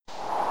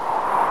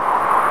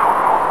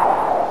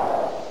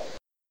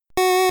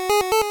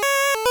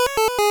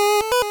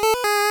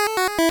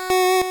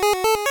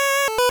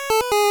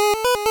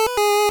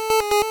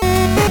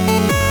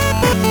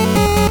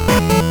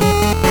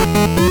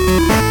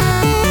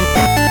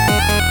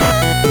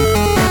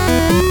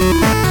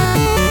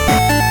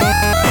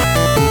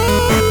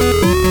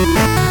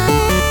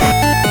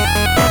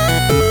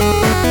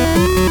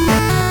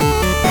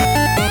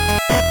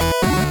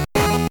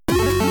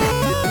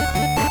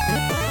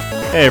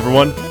Hey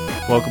everyone,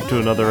 welcome to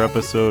another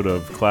episode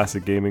of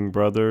Classic Gaming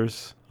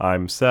Brothers.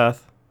 I'm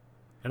Seth.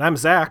 And I'm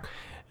Zach.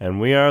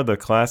 And we are the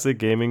Classic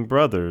Gaming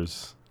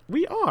Brothers.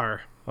 We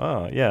are.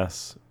 Ah,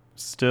 yes.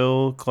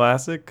 Still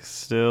classic,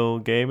 still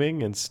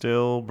gaming, and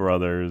still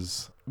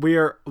brothers. We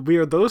are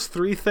those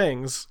three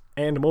things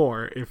and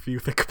more if you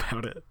think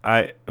about it.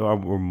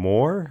 We're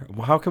more?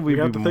 How can we be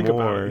more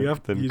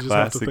than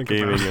classic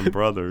gaming and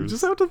brothers? You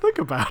just have to think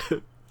about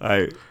it.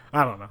 I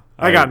don't know.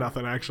 I got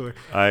nothing actually.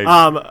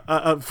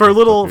 For a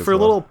little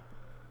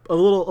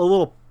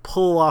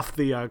pull off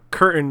the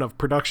curtain of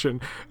production,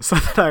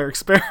 Seth and I are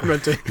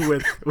experimenting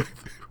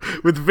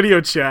with video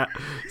chat.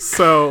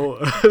 So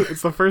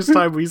it's the first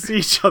time we see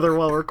each other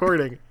while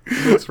recording.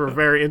 It's for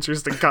very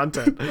interesting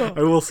content,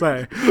 I will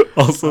say.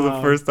 Also,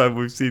 the first time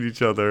we've seen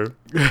each other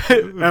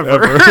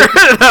ever.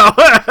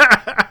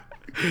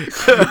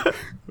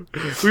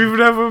 We've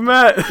never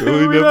met.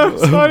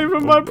 It's not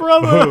even my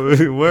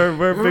brother.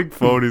 We're big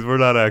phonies. We're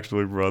not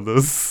actually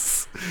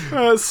brothers.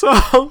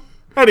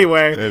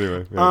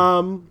 Anyway.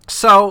 Yeah.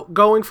 So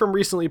going from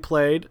recently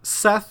played,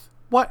 Seth,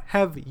 what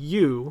have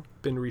you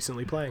been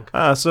recently playing?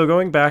 So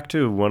going back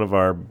to one of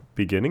our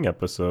beginning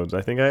episodes,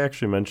 I think I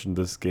actually mentioned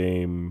this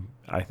game,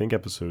 I think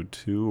episode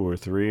 2 or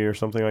 3 or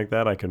something like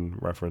that. I can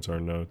reference our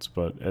notes,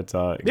 but it's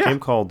a game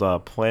called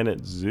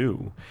Planet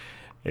Zoo.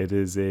 It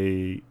is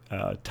a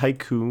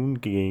tycoon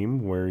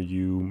game where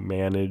you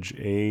manage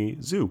a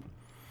zoo.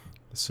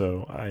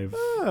 So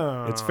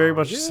it's very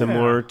much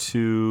similar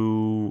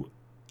to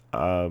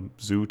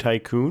Zoo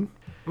Tycoon.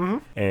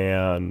 Mm-hmm.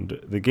 And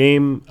the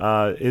game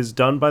is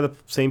done by the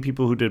same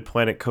people who did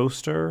Planet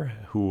Coaster,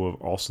 who are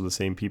also the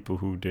same people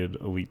who did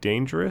Elite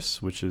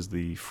Dangerous, which is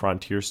the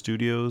Frontier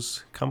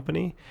Studios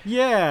company.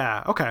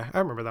 Yeah, okay, I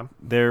remember them.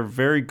 They're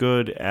very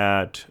good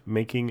at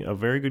making a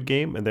very good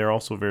game, and they're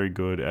also very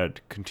good at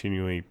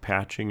continually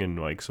patching and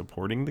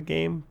supporting the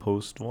game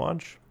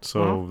post-launch.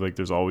 So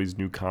there's always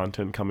new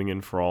content coming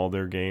in for all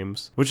their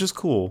games, which is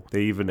cool.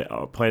 They even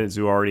Planet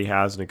Zoo already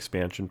has an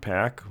expansion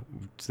pack.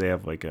 They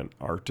have an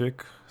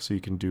Arctic, so you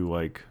can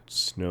do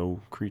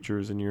snow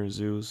creatures in your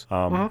zoos.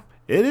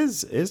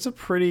 It's a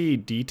pretty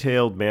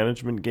detailed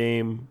management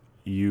game.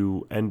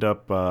 You end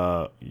up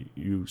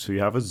you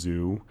have a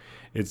zoo.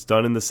 It's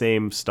done in the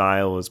same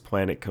style as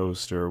Planet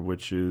Coaster,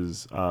 which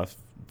is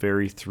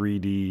very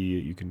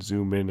 3D. You can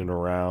zoom in and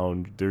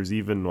around. There's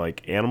even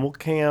animal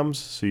cams,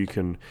 so you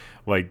can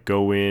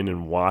go in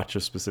and watch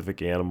a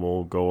specific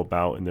animal go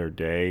about in their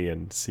day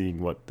and seeing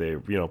what they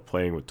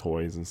playing with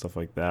toys and stuff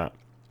like that.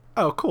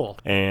 Oh, cool.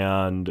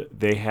 And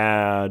they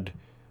had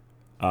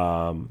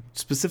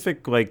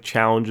specific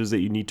challenges that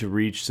you need to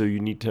reach. So you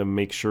need to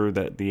make sure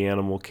that the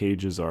animal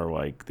cages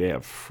are they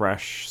have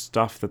fresh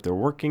stuff that they're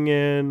working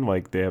in.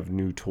 They have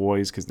new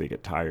toys because they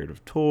get tired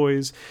of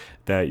toys.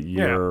 That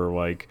you're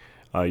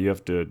you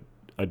have to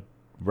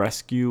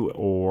rescue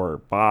or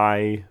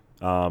buy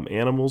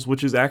animals,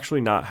 which is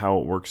actually not how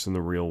it works in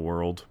the real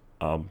world.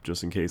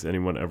 Just in case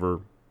anyone ever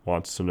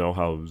wants to know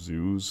how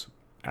zoos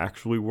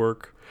actually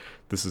work.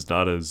 This is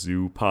not a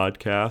zoo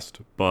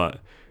podcast, but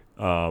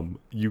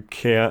you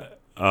can't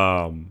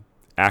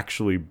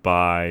actually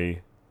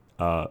buy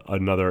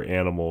another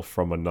animal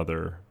from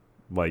another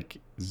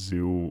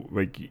zoo.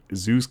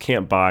 Zoos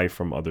can't buy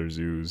from other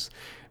zoos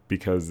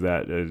because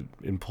that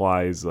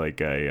implies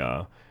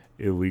a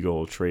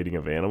illegal trading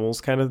of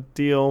animals kind of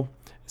deal.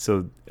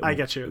 So I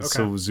get you. Okay.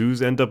 So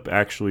zoos end up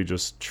actually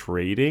just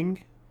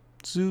trading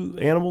zoo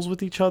animals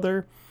with each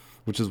other,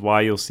 which is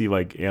why you'll see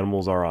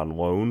animals are on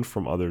loan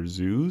from other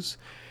zoos.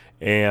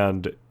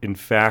 And in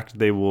fact,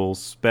 they will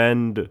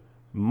spend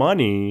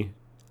money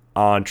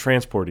on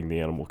transporting the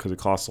animal because it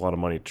costs a lot of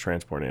money to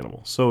transport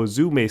animals. So a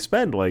zoo may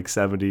spend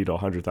 $70,000 to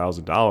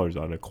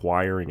 $100,000 on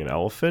acquiring an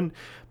elephant,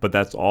 but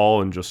that's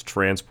all in just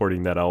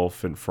transporting that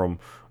elephant from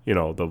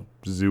the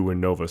zoo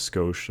in Nova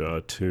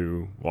Scotia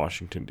to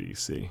Washington,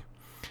 D.C.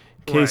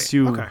 In case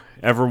you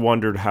ever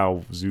wondered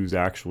how zoos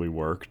actually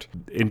worked,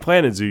 in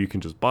Planet Zoo you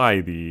can just buy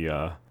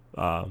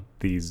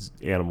these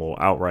animal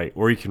outright,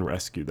 or you can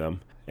rescue them.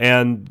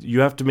 And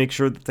you have to make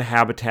sure that the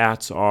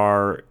habitats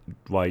are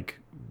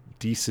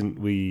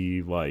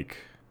decently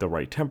the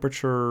right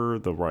temperature,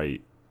 the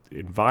right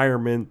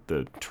environment,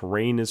 the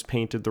terrain is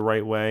painted the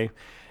right way.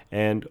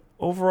 And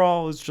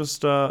overall, it's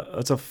just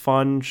it's a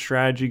fun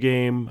strategy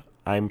game.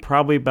 I'm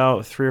probably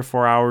about 3 or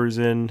 4 hours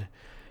in,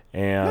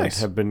 and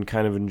have been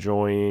kind of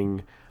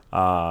enjoying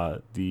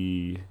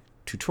the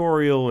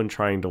tutorial and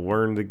trying to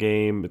learn the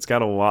game. It's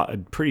got a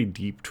pretty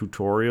deep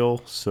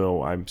tutorial,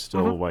 so I'm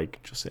still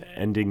just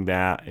ending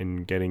that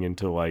and getting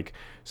into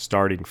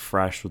starting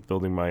fresh with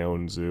building my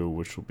own zoo,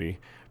 which will be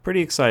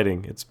pretty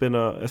exciting. It's been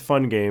a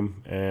fun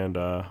game, and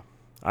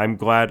I'm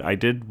glad I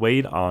did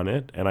wait on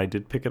it, and I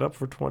did pick it up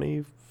for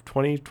 25%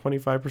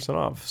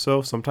 off.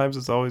 So sometimes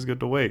it's always good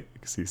to wait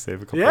because you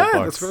save a couple of bucks.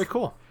 Yeah, that's very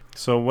cool.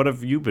 So what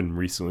have you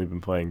recently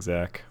been playing,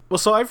 Zach? Well,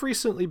 so I've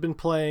recently been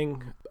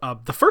playing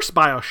the first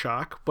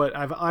BioShock, but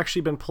I've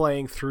actually been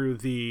playing through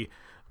the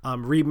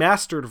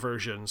remastered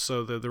version.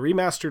 So the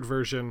remastered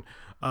version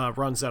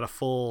runs at a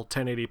full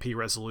 1080p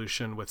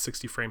resolution with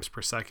 60 frames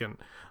per second.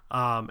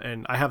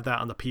 And I have that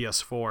on the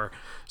PS4.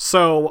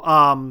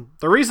 So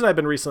the reason I've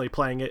been recently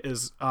playing it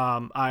is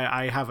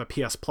I have a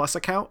PS Plus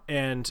account,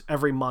 and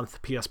every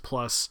month PS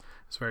Plus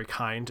is very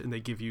kind, and they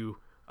give you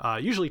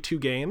usually 2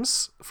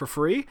 games for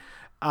free.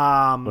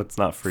 It's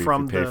not free if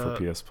you pay for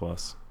PS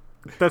Plus.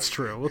 That's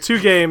true. Well, 2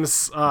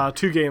 games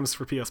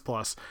for PS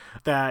Plus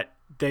that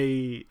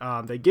they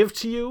give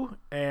to you,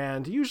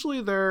 and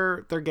usually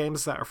they're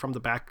games that are from the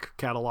back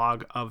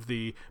catalog of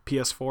the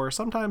PS4.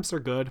 Sometimes they're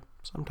good,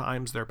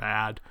 sometimes they're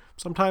bad,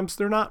 sometimes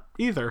they're not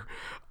either.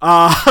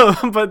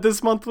 But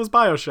this month was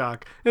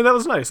BioShock, and that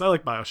was nice. I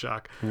like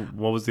BioShock.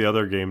 What was the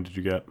other game did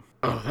you get?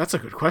 Oh, that's a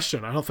good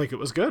question. I don't think it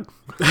was good.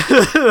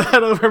 I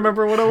don't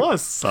remember what it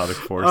was. Sonic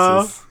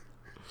Forces.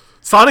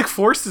 Sonic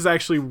Forces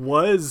actually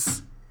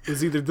was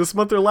either this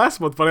month or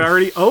last month, but I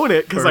already own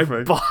it because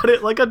I bought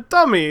it like a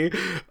dummy.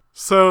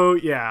 So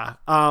yeah,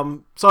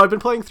 so I've been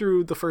playing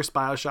through the first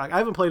BioShock. I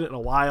haven't played it in a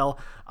while.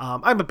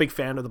 I'm a big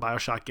fan of the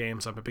BioShock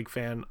games. I'm a big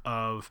fan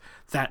of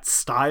that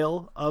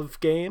style of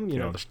game. You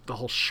know, the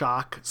whole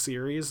Shock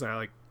series. I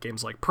like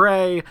games like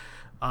Prey,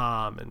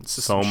 and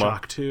System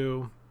Shock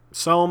 2,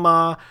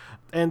 Soma,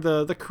 and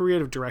the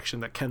creative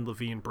direction that Ken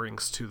Levine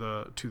brings to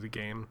the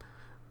game.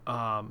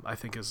 I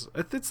think it's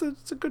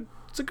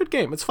a good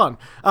game. It's fun.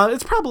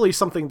 It's probably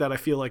something that I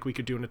feel like we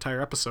could do an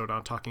entire episode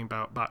on, talking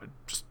about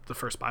just the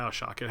first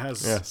BioShock. It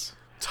has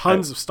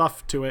tons of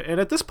stuff to it, and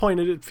at this point,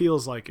 it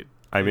feels like it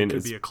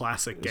could be a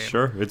classic game.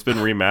 Sure, it's been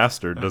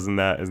remastered. Isn't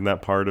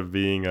that part of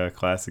being a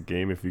classic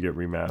game if you get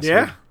remastered?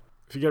 Yeah.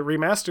 If you get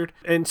remastered.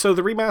 And so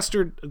the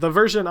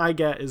version I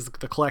get is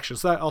the collection.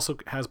 So that also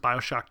has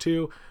BioShock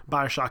 2,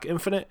 BioShock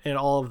Infinite, and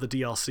all of the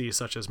DLC,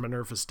 such as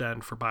Minerva's Den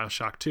for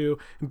BioShock 2,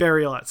 and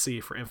Burial at Sea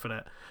for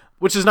Infinite,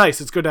 which is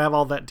nice. It's good to have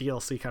all that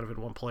DLC kind of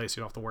in one place.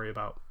 You don't have to worry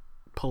about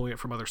pulling it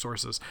from other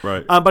sources.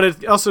 Right. But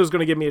it also is going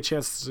to give me a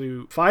chance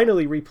to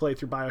finally replay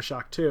through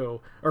BioShock 2,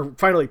 or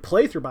finally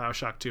play through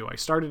BioShock 2. I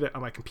started it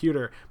on my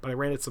computer, but I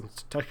ran into some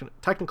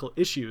technical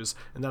issues,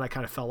 and then I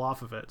kind of fell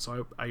off of it.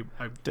 So I'm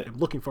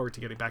looking forward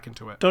to getting back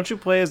into it. Don't you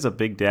play as a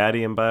Big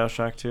Daddy in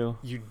BioShock 2?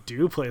 You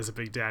do play as a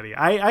Big Daddy.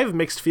 I have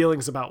mixed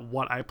feelings about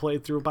what I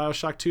played through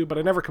BioShock 2, but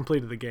I never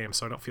completed the game,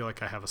 so I don't feel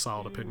like I have a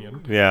solid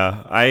opinion.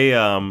 Yeah, I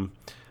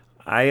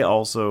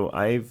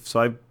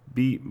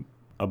beat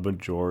a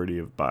majority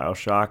of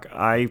BioShock.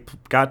 I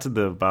got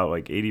to about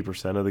like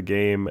 80% of the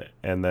game,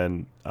 and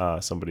then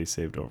somebody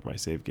saved over my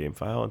save game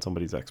file on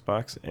somebody's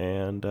Xbox,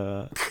 and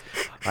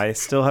I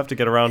still have to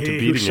get around to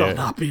beating it. Shall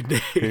not be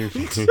named.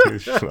 Who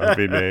shall not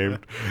be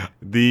named.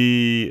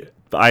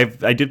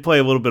 I did play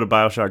a little bit of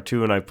BioShock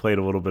 2, and I played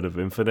a little bit of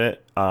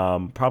Infinite,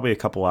 probably a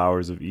couple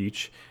hours of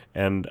each.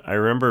 And I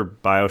remember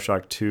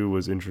BioShock 2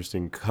 was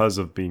interesting because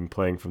of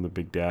playing from the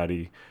Big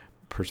Daddy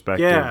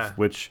perspective,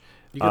 which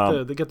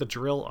they get the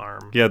drill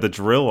arm. Yeah, the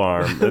drill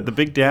arm. The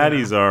Big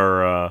Daddies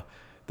are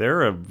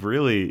they're a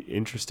really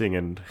interesting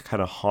and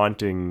kind of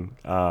haunting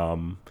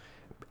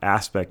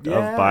aspect of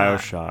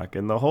BioShock,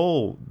 and the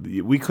whole.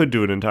 We could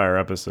do an entire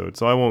episode,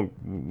 so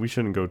we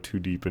shouldn't go too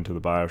deep into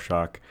the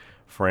BioShock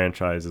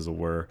franchise, as it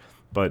were.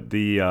 But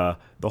the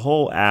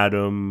whole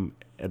atom,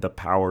 the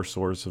power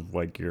source of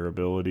like your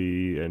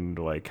ability, and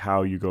like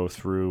how you go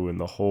through, and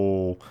the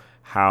whole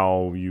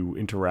how you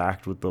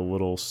interact with the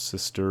little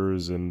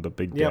sisters and the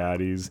Big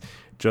Daddies,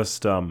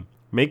 just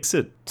makes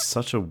it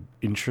such a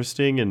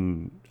interesting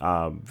and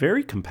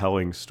very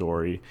compelling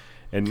story.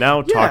 And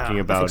now talking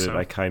about it,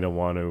 I kind of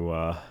want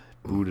to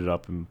boot it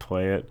up and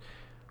play it.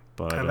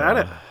 But have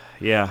at it.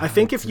 Yeah, I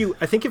think if you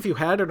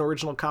had an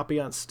original copy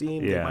on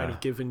Steam, they might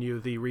have given you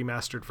the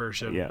remastered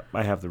version. Yeah,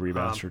 I have the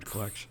remastered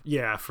collection.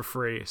 Yeah, for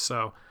free.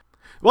 So,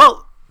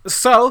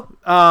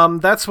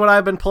 that's what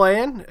I've been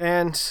playing,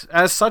 and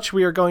as such,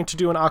 we are going to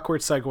do an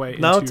awkward segue.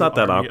 No, it's not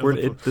that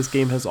awkward. This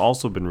game has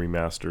also been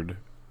remastered.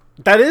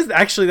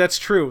 That's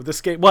true.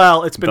 This game,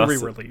 it's been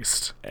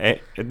re-released.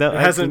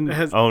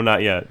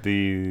 Not yet.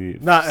 The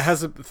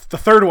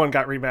third one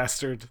got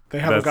remastered. They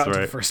haven't gotten to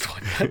the first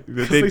one yet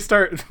because they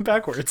start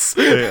backwards.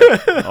 They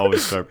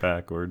always start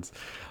backwards.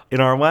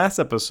 In our last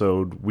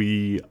episode,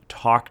 we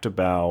talked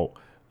about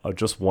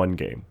just one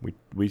game.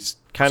 We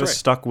kind of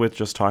stuck with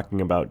just talking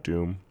about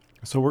Doom.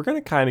 So we're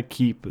going to kind of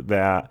keep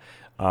that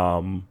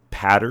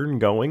pattern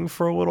going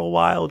for a little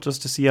while,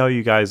 just to see how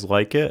you guys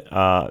like it.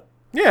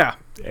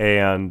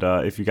 And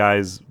if you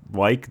guys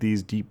like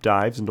these deep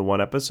dives into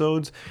one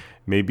episodes,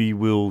 maybe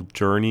we'll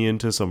journey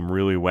into some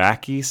really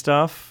wacky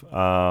stuff,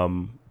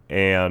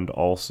 and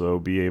also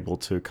be able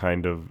to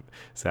kind of,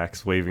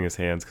 Zach's waving his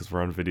hands because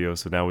we're on video,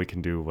 so now we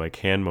can do like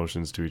hand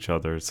motions to each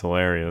other. It's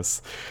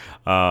hilarious.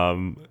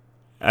 And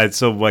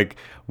so like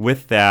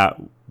with that,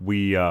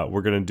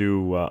 we're gonna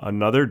do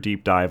another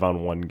deep dive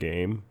on one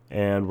game,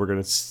 and we're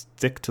gonna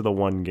stick to the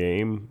one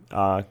game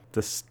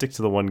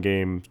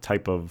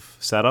type of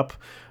setup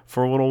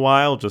for a little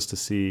while, just to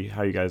see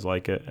how you guys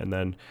like it. And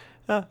then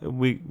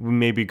we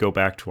maybe go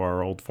back to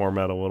our old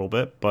format a little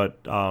bit,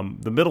 but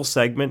the middle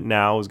segment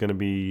now is going to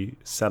be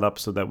set up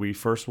so that we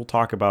first will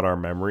talk about our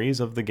memories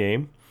of the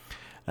game,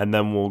 and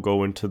then we'll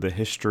go into the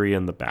history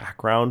and the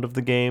background of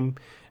the game,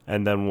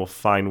 and then we'll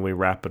finally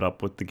wrap it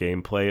up with the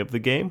gameplay of the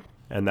game,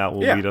 and that will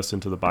lead us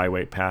into the buy,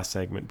 wait, pass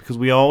segment, because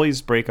we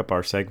always break up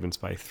our segments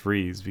by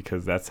threes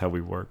because that's how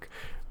we work.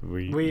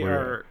 We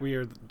are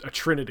a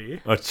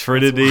trinity. A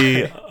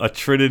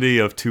trinity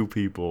of two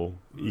people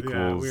equals.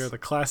 Yeah, we are the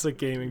classic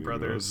Gaming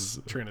Brothers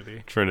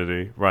trinity.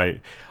 Trinity,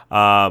 right?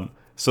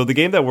 So the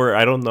game that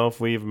I don't know if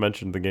we even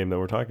mentioned the game that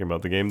we're talking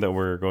about. The game that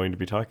we're going to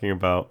be talking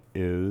about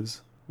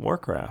is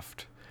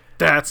Warcraft.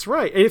 That's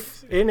right.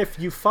 If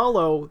you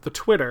follow the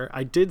Twitter,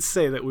 I did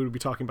say that we would be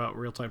talking about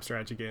real-time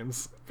strategy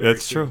games.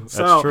 That's true.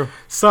 That's true.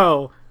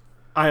 So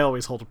I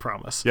always hold a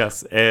promise.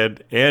 Yes,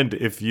 and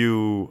if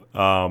you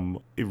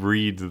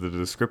read the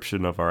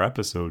description of our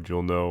episode,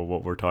 you'll know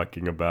what we're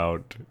talking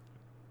about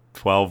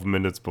 12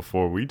 minutes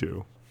before we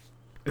do.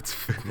 It's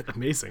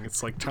amazing.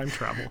 It's like time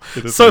travel.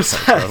 It is so like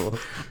time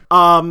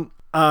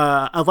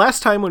travel.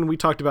 Last time when we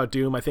talked about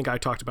Doom, I think I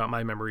talked about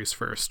my memories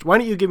first. Why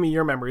don't you give me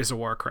your memories of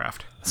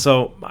Warcraft?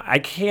 So I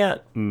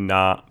can't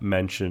not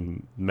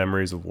mention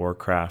memories of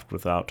Warcraft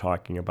without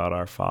talking about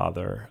our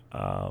father.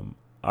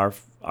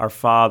 Our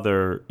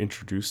father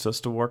introduced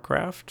us to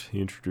Warcraft. He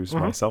introduced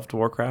myself to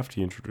Warcraft.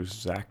 He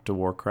introduced Zach to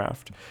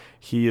Warcraft.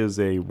 He is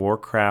a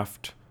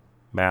Warcraft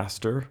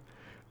master,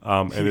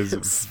 and is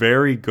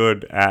very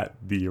good at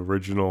the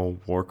original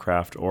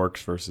Warcraft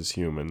Orcs versus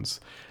Humans.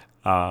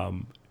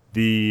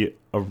 The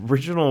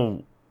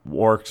original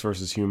Orcs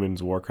versus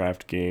Humans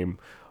Warcraft game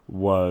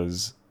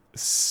was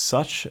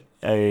such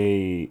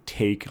a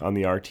take on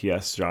the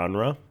RTS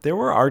genre. There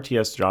were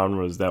RTS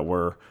genres that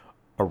were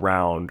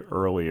around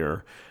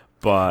earlier,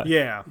 but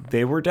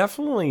they were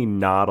definitely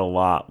not a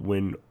lot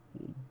when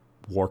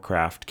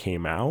Warcraft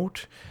came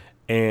out.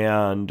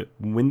 And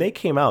when they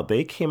came out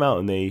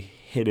and they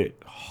hit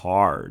it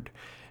hard,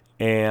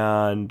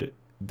 and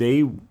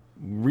they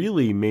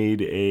really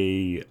made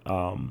a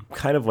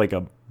kind of like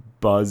a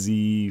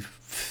buzzy,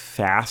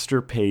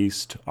 faster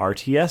paced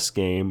RTS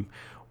game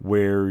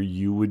where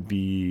you would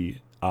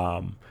be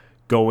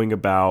going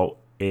about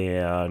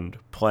and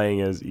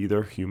playing as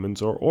either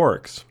humans or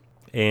orcs.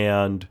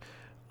 And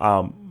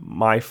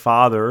my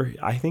father,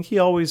 I think he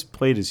always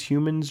played as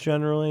humans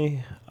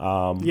generally.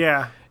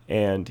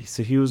 And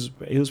so he was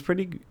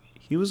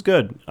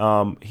good.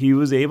 He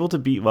was able to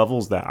beat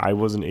levels that I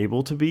wasn't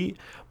able to beat,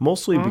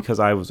 mostly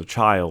because I was a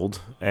child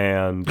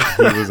and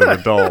he was an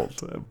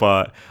adult.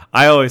 But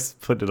I always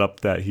put it up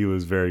that he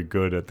was very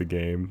good at the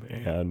game.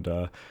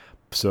 And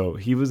so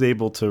he was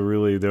able to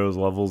really, there was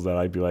levels that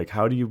I'd be like,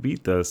 how do you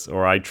beat this?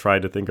 Or I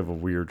tried to think of a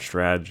weird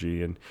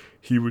strategy, and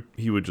he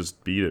would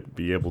just beat it,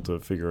 be able to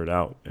figure it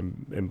out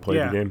and play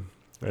the game.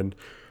 And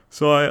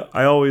so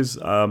I always,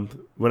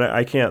 when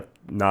I can't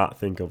not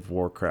think of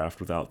Warcraft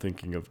without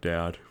thinking of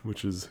Dad,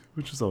 which is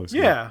always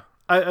good.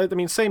 I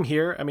mean, same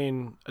here. I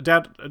mean,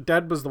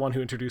 Dad was the one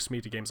who introduced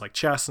me to games like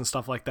chess and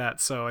stuff like that.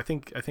 So I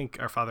think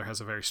our father has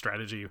a very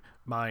strategy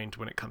mind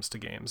when it comes to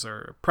games,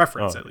 or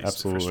preference at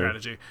least for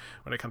strategy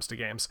when it comes to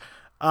games.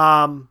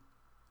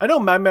 I know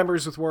my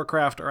memories with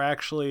Warcraft are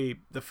actually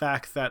the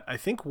fact that I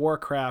think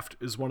Warcraft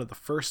is one of the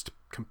first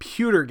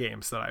computer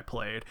games that I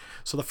played.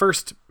 So the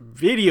first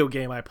video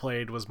game I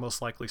played was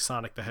most likely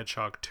Sonic the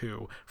Hedgehog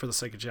 2 for the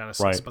Sega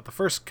Genesis. Right. But the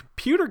first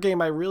computer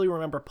game I really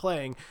remember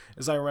playing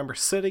is I remember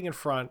sitting in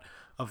front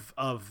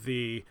of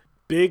the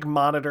big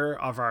monitor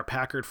of our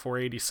Packard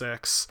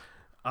 486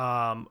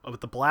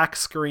 with the black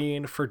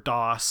screen for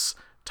DOS,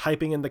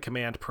 typing in the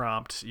command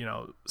prompt,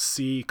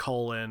 C:,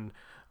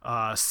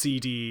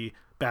 CD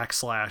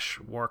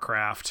 /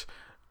 Warcraft,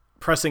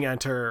 pressing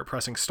enter,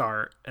 pressing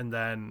start, and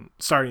then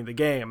starting the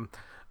game.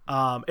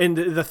 And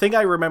the thing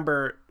I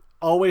remember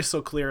always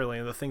so clearly,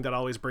 and the thing that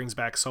always brings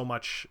back so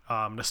much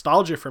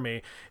nostalgia for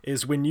me,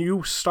 is when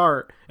you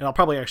start, and I'll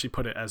probably actually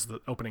put it as the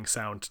opening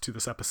sound to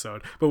this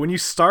episode, but when you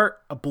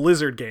start a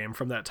Blizzard game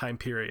from that time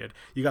period,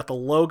 you got the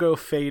logo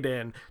fade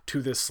in to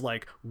this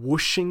like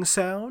whooshing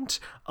sound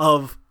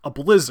of a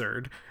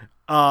Blizzard,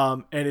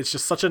 and it's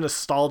just such a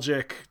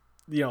nostalgic,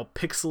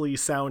 pixely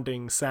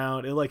sounding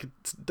sound. It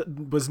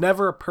was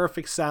never a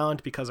perfect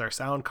sound because our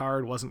sound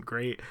card wasn't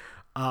great.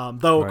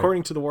 Though,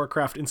 according to the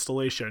Warcraft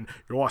installation,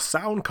 your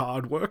sound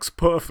card works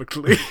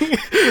perfectly.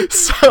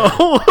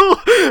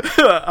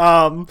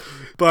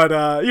 But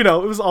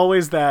it was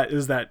always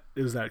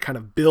that kind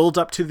of build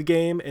up to the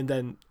game, and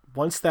then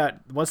once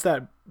that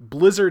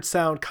Blizzard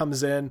sound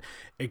comes in,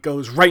 it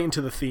goes right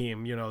into the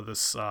theme.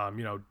 This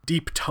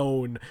deep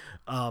tone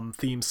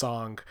theme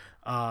song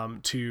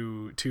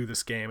to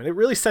this game, and it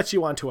really sets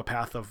you onto a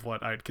path of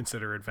what I'd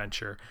consider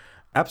adventure.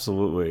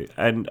 Absolutely.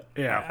 And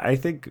I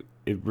think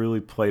it really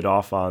played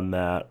off on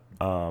that,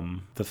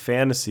 the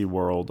fantasy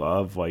world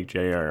of like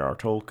J.R.R.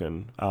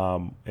 Tolkien,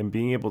 and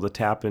being able to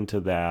tap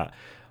into that,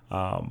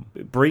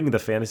 bring the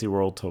fantasy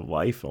world to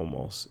life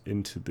almost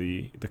into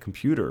the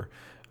computer.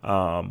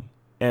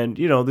 And,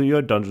 you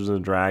had Dungeons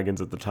and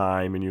Dragons at the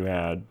time, and you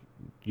had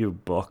you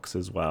have books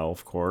as well,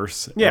 of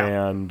course.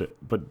 Yeah.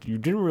 But you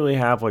didn't really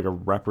have like a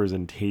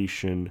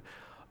representation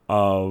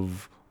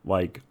of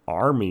like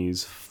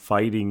armies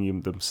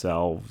fighting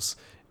themselves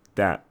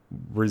that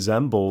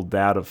resembled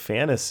that of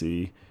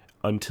fantasy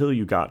until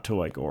you got to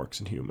like orcs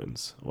and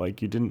humans.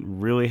 Like you didn't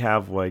really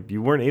have like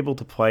you weren't able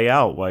to play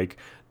out like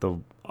the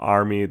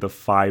army,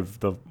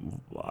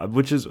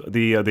 which is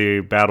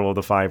the battle of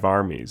the five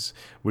armies,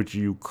 which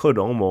you could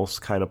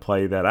almost kind of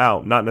play that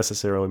out. Not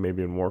necessarily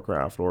maybe in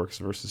Warcraft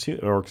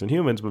orcs and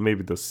humans, but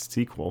maybe the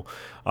sequel,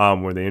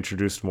 where they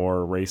introduced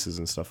more races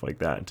and stuff like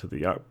that into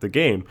the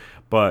game.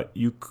 But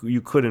you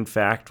could in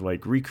fact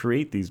like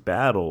recreate these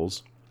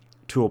battles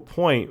to a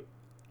point,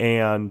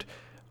 and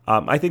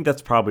I think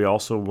that's probably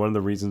also one of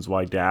the reasons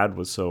why Dad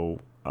was so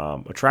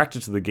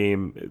attracted to the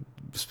game,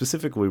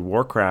 specifically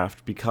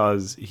Warcraft,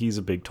 because he's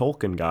a big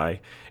Tolkien guy,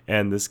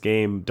 and this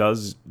game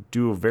does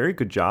do a very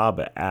good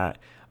job at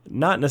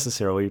not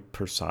necessarily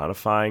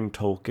personifying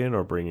Tolkien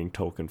or bringing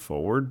Tolkien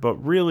forward, but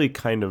really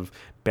kind of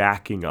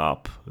backing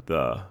up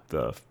the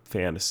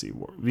fantasy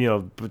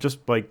world, but just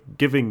like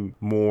giving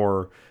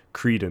more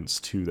credence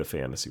to the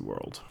fantasy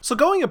world. So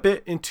going a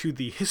bit into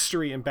the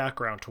history and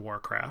background to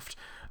Warcraft,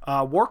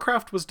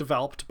 Warcraft was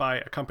developed by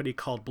a company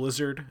called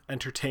Blizzard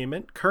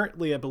Entertainment.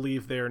 Currently, I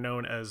believe they are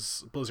known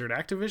as Blizzard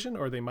Activision,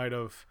 or they might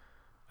have...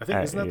 I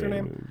think, isn't that their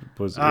name?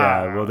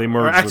 Well, they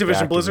merged Activision, with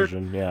Activision.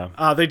 Blizzard.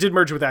 Yeah. They did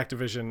merge with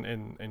Activision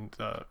in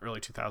the early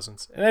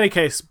 2000s. In any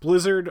case,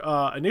 Blizzard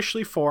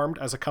initially formed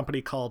as a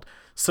company called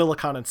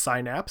Silicon and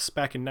Synapse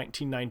back in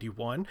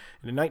 1991.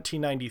 And in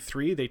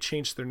 1993, they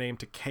changed their name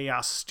to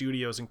Chaos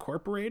Studios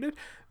Incorporated.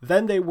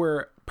 Then they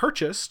were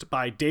purchased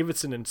by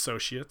Davidson and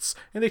Associates,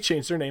 and they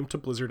changed their name to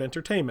Blizzard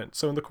Entertainment.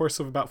 So in the course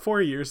of about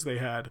 4 years, they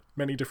had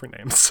many different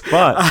names.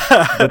 But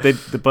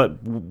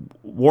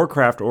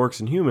Warcraft Orcs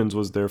and Humans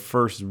was their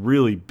first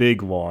really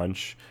big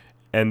launch,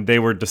 and they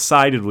were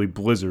decidedly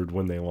Blizzard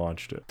when they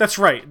launched it. That's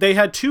right. They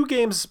had two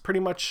games pretty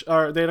much,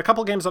 they had a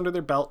couple games under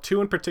their belt.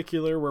 Two in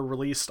particular were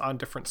released on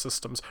different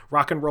systems.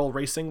 Rock and Roll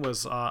Racing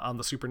was on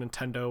the Super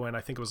Nintendo, and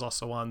I think it was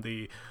also on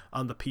the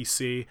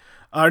PC.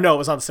 No, it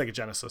was on the Sega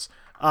Genesis.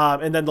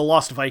 And then the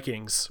Lost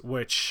Vikings,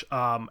 which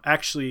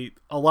actually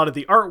a lot of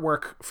the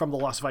artwork from the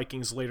Lost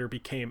Vikings later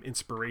became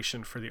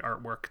inspiration for the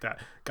artwork that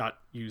got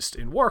used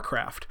in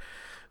Warcraft.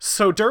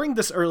 So during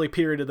this early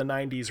period of the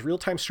 90s,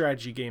 real-time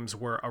strategy games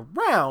were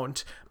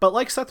around, but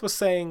like Seth was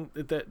saying,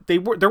 that there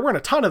weren't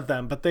a ton of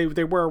them, but they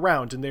were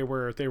around, and they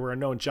were a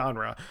known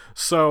genre.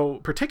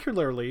 So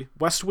particularly,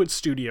 Westwood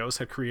Studios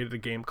had created a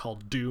game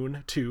called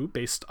Dune 2,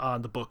 based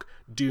on the book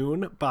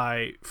Dune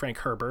by Frank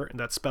Herbert, and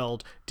that's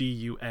spelled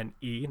Dune,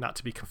 not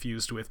to be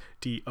confused with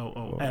Doom,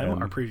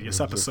 our previous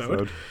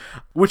episode,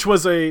 which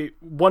was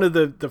one of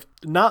the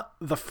not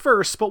the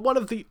first, but one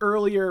of the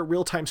earlier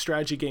real-time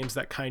strategy games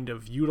that kind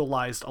of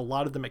utilized a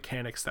lot of the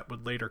mechanics that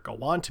would later go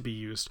on to be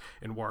used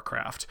in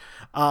Warcraft.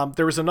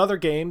 There was another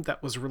game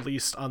that was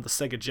released on the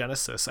Sega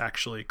Genesis,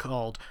 actually,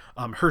 called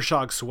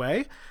Herzog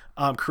Zwei,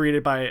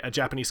 created by a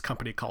Japanese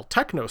company called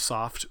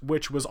Technosoft,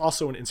 which was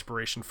also an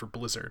inspiration for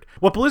Blizzard.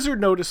 What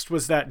Blizzard noticed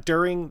was that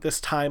during this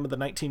time of the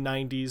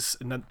 1990s,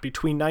 and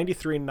between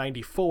 93 and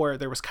 94,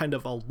 there was kind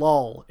of a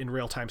lull in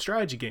real-time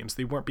strategy games.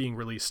 They weren't being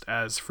released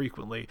as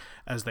frequently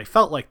as they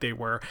felt like they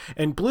were,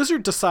 and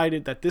Blizzard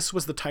decided that this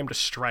was the time to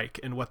strike,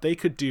 and what they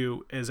could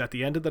do is at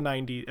the end of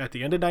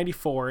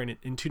 94 and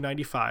into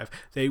 95,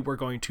 they were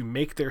going to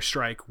make their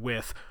strike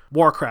with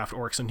Warcraft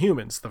Orcs and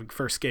Humans, the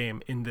first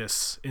game in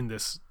this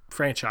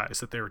franchise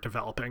that they were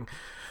developing.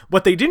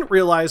 What they didn't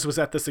realize was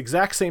at this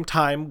exact same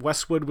time,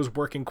 Westwood was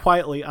working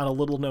quietly on a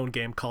little known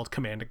game called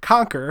Command &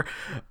 Conquer,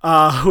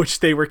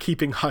 which they were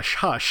keeping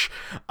hush-hush.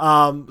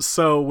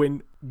 So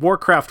when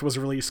Warcraft was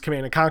released,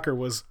 Command & Conquer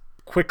was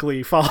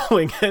quickly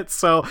following it.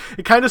 So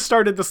it kind of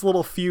started this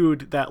little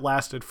feud that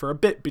lasted for a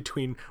bit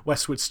between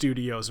Westwood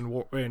Studios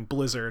and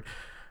Blizzard.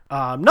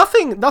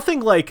 Nothing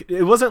like,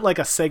 it wasn't like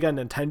a Sega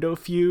Nintendo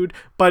feud,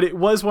 but it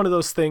was one of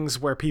those things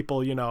where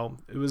people,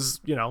 it was,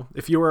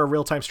 if you were a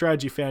real-time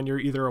strategy fan, you're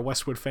either a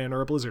Westwood fan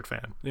or a Blizzard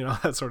fan,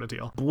 that sort of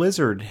deal.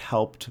 Blizzard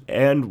helped,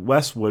 and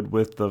Westwood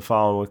with the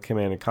follow with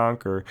Command &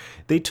 Conquer,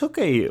 they took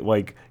a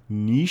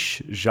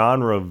niche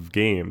genre of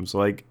games.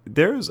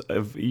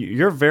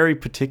 You're a very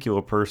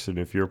particular person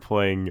if you're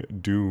playing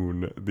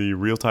Dune, the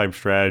real-time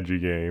strategy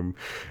game.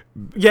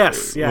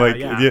 Yes,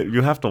 yeah.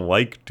 You have to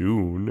like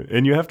Dune,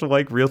 and you have to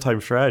like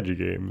real-time strategy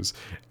games.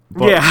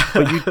 But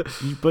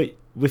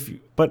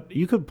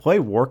you could play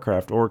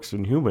Warcraft Orcs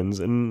and Humans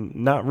and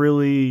not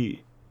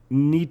really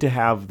need to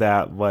have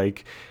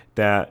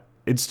that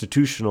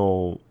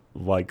institutional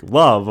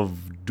love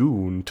of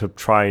Dune to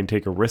try and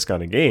take a risk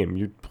on a game.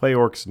 You play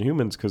Orcs and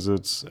Humans because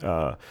it's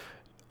a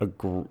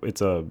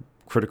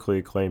critically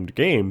acclaimed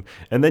game,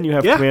 and then you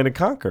have Command &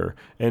 Conquer,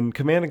 and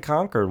Command &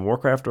 Conquer and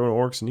Warcraft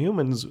Orcs and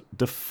Humans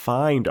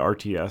defined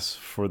RTS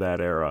for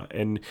that era,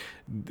 and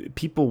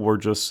people were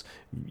just,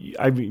 you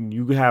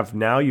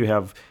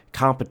have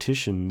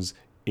competitions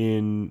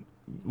in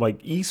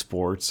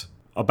esports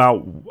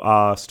about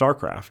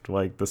StarCraft,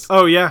 like this.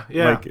 Oh yeah,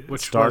 Like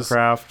which was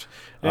StarCraft,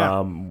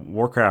 yeah.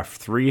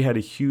 Warcraft 3 had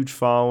a huge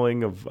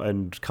following of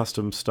and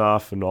custom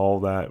stuff and all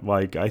that.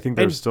 Like I think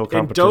there's still and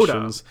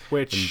competitions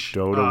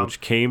Dota,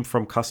 which came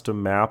from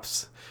custom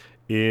maps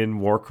in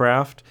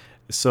Warcraft.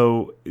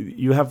 So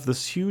you have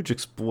this huge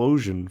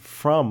explosion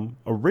from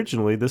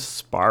originally this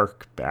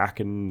spark back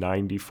in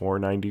 94,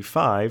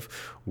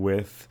 95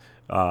 with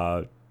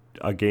a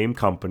game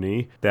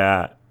company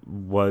that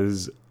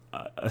was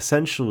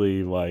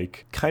essentially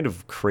like kind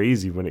of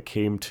crazy when it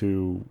came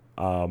to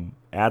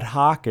ad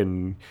hoc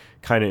and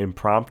kind of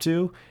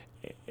impromptu,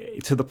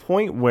 to the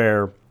point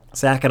where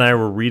Zach and I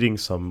were reading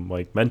some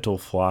like mental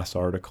floss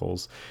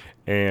articles,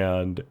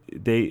 and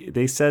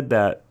they said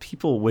that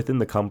people within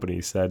the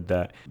company said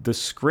that the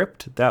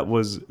script that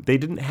was they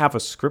didn't have a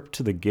script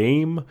to the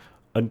game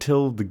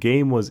until the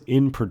game was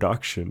in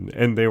production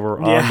and they were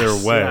on their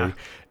way. Yeah.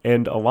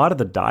 And a lot of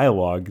the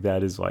dialogue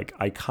that is like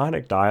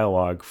iconic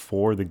dialogue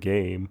for the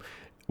game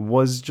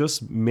was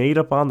just made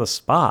up on the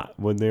spot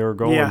when they were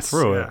going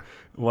through it.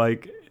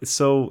 Like,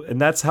 so, and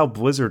that's how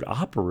Blizzard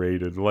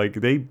operated. Like,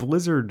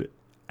 Blizzard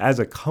as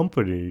a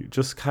company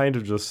just kind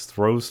of just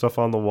throws stuff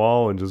on the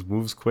wall and just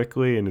moves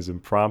quickly and is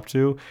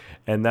impromptu.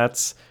 And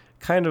that's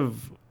kind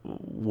of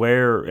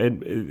where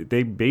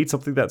they made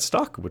something that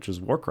stuck, which is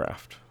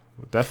Warcraft.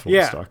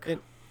 Definitely stuck.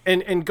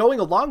 And going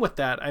along with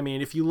that, I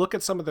mean, if you look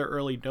at some of their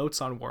early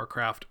notes on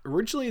Warcraft,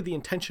 originally the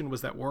intention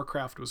was that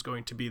Warcraft was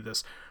going to be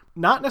this,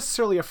 not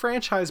necessarily a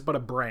franchise, but a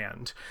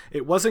brand.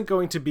 It wasn't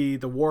going to be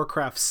the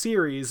Warcraft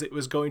series, it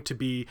was going to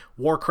be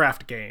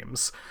Warcraft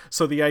games.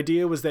 So the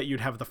idea was that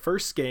you'd have the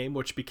first game,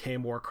 which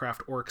became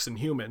Warcraft Orcs and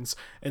Humans,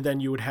 and then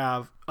you would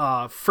have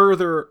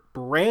further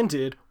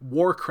branded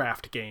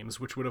Warcraft games,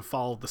 which would have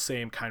followed the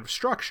same kind of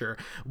structure.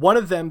 One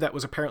of them that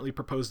was apparently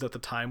proposed at the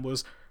time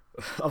was,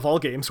 of all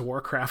games,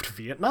 Warcraft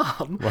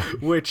Vietnam,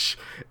 which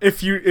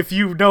if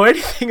you know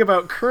anything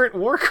about current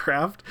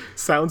Warcraft,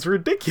 sounds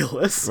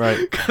ridiculous,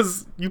 right?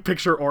 Because you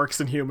picture orcs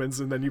and humans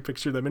and then you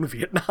picture them in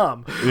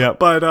Vietnam. Yeah.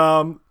 But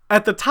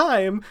at the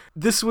time,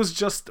 this was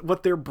just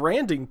what their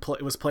branding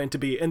was planned to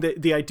be, and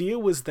the idea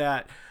was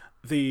that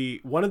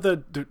one of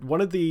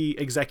the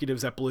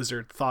executives at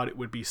Blizzard thought it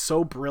would be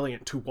so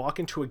brilliant to walk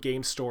into a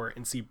game store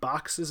and see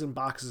boxes and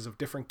boxes of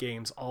different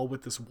games, all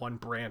with this one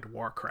brand,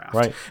 Warcraft.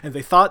 Right. And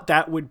they thought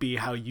that would be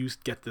how you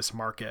get this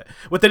market.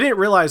 What they didn't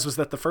realize was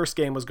that the first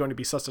game was going to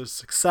be such a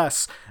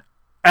success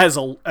as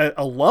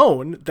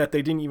alone that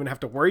they didn't even have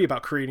to worry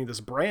about creating this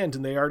brand,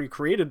 and they already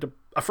created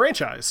a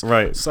franchise.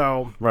 Right.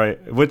 So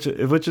right, which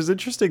is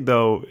interesting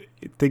though,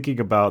 thinking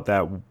about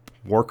that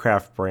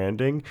Warcraft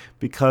branding,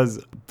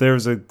 because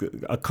there's a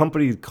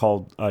company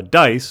called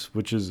DICE,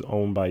 which is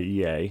owned by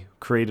EA,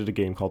 created a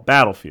game called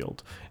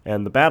Battlefield.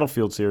 And the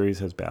Battlefield series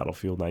has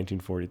Battlefield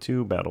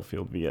 1942,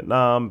 Battlefield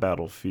Vietnam,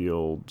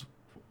 Battlefield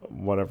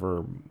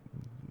whatever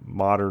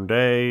modern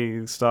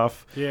day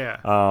stuff.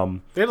 Yeah.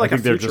 They had like a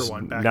future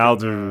one back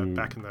in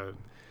the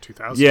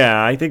 2000s.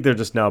 Yeah, I think they're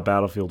just now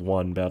Battlefield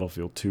 1,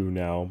 Battlefield 2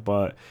 now.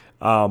 But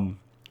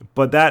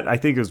that, I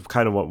think, is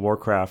kind of what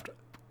Warcraft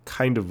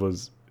kind of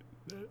was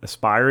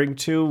aspiring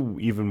to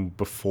even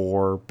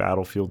before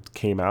Battlefield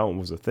came out and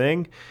was a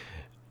thing.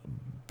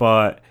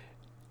 But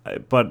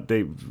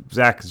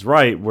Zach is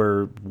right,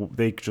 where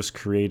they just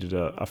created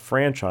a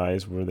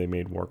franchise where they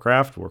made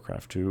Warcraft,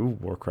 Warcraft 2,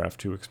 Warcraft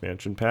 2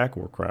 expansion pack,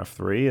 Warcraft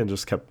 3, and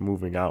just kept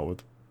moving out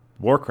with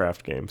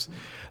Warcraft games.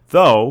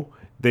 Though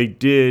they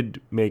did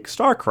make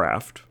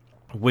StarCraft,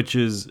 which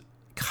is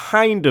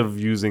kind of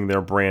using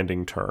their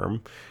branding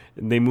term.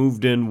 And they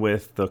moved in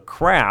with the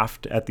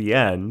craft at the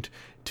end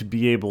to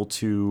be able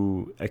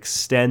to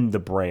extend the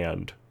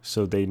brand.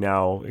 So they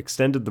now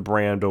extended the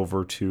brand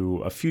over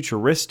to a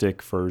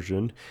futuristic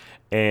version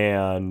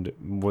and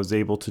was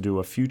able to do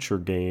a future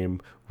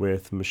game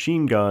with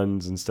machine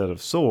guns instead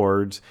of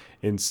swords,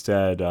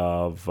 instead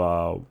of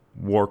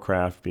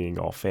Warcraft being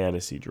all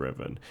fantasy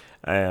driven.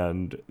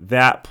 And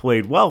that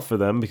played well for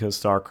them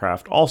because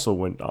StarCraft also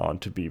went on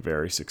to be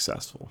very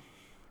successful.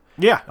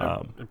 Yeah,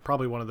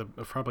 probably one of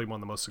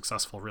the most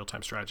successful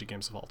real-time strategy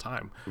games of all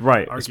time.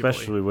 Right, arguably.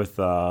 Especially with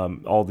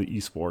all the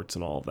esports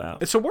and all of that.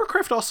 And so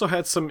Warcraft also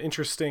had some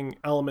interesting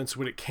elements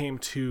when it came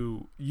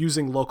to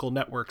using local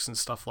networks and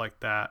stuff like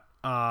that.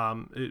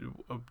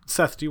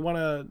 Seth, do you want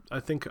to? I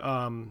think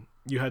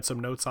you had some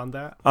notes on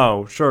that.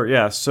 Oh, sure,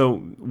 yeah.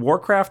 So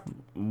Warcraft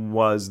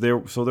was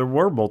there. So there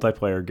were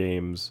multiplayer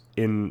games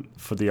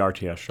for the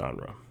RTS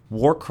genre.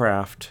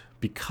 Warcraft,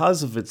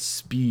 because of its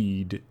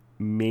speed,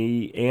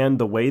 and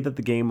the way that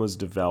the game was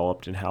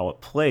developed and how it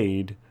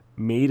played,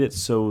 made it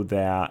so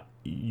that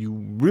you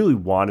really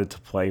wanted to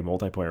play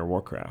multiplayer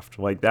Warcraft.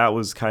 Like, that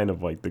was kind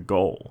of like the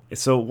goal.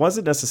 So it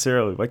wasn't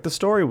necessarily like the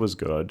story was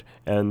good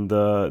and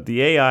the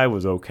AI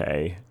was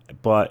okay,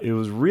 but it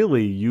was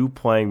really you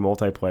playing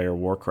multiplayer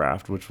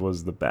Warcraft which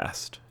was the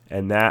best.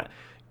 And that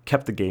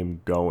kept the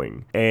game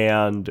going.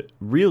 And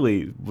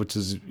really, which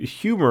is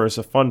humorous,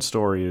 a fun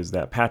story, is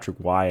that Patrick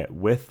Wyatt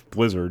with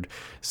Blizzard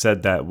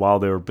said that while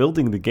they were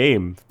building the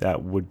game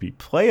that would be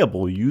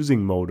playable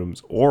using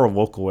modems or a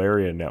local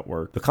area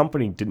network, the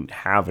company didn't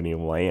have any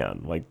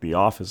LAN. Like, the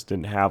office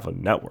didn't have a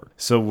network.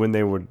 So when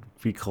they would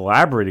be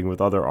collaborating with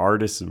other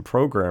artists and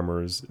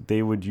programmers,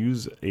 they would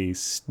use a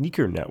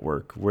sneaker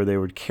network where they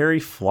would carry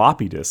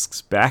floppy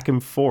disks back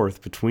and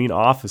forth between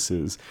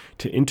offices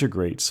to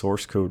integrate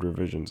source code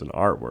revisions and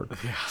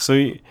artwork. Yeah. So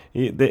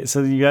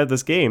you had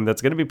this game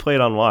that's going to be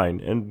played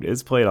online, and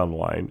is played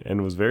online,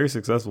 and was very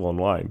successful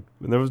online.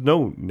 And there was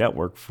no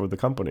network for the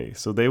company.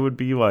 So they would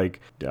be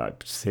like,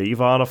 save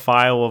on a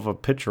file of a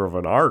picture of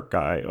an art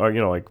guy, or,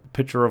 like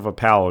picture of a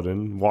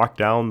paladin, walk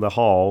down the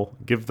hall,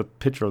 give the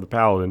picture of the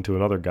paladin to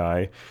another guy,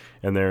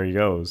 and there he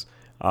goes.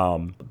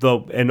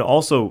 And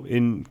also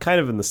in kind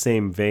of in the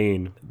same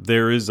vein,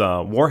 there is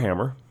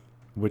Warhammer,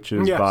 which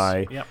is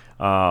by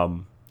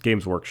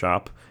Games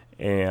Workshop,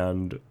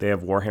 and they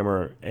have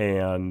Warhammer,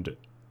 and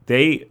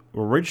they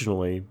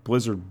originally,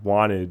 Blizzard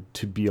wanted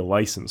to be a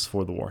license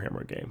for the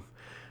Warhammer game.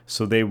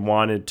 So they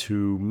wanted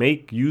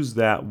to use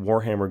that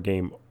Warhammer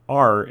game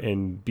art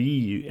and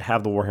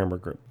have the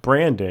Warhammer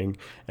branding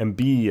and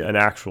be an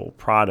actual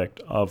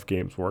product of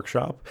Games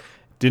Workshop.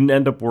 Didn't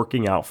end up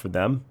working out for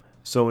them.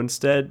 So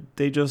instead,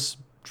 they just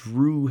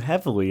drew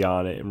heavily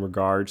on it in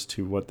regards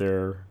to what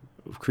their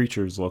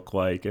creatures look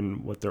like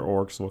and what their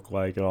orcs look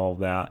like and all of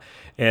that.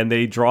 And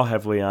they draw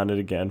heavily on it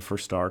again for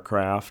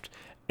StarCraft.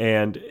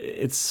 And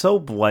it's so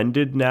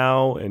blended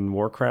now, and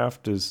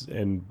Warcraft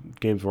and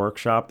Games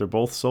Workshop, they're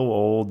both so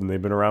old and they've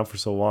been around for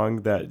so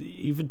long that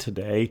even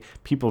today,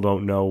 people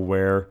don't know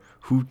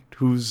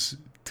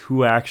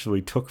who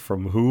actually took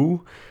from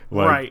who.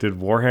 Like, right. Did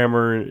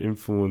Warhammer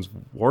influence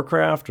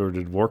Warcraft, or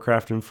did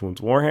Warcraft influence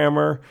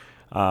Warhammer?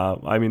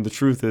 I mean, the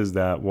truth is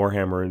that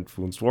Warhammer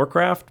influenced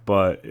Warcraft,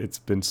 but it's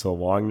been so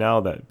long now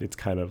that it's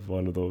kind of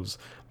one of those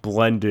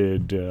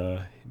blended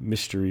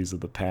mysteries of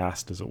the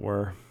past, as it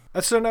were.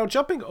 So now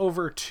jumping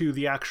over to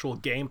the actual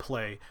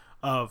gameplay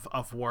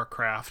of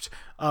Warcraft.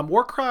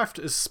 Warcraft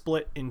is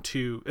split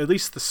into, at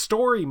least the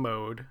story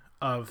mode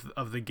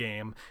of the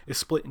game is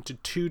split into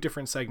two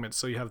different segments.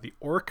 So you have the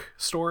orc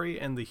story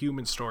and the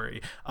human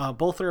story.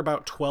 Both are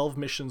about 12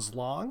 missions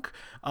long,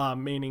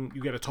 meaning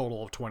you get a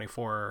total of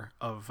 24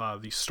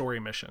 of these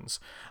story missions.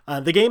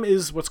 The game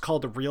is what's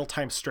called a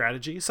real-time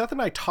strategy. Seth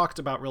and I talked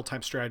about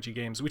real-time strategy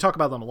games. We talk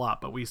about them a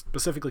lot, but we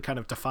specifically kind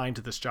of defined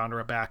this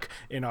genre back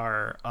in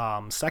our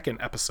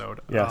second episode.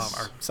 Yes.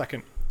 Our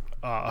second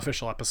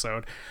official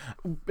episode.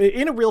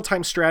 In a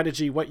real-time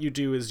strategy, what you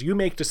do is you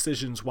make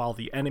decisions while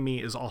the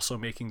enemy is also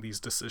making these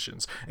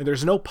decisions, and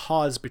there's no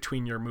pause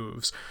between your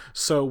moves.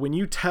 So when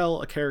you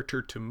tell a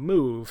character to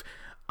move,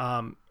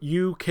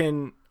 you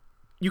can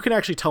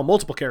actually tell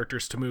multiple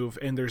characters to move,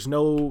 and there's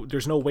no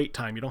wait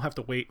time. You don't have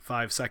to wait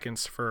 5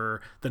 seconds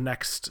for the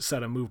next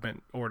set of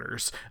movement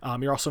orders.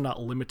 You're also not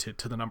limited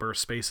to the number of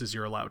spaces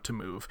you're allowed to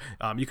move.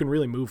 You can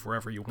really move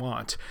wherever you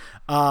want.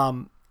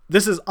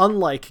 This is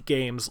unlike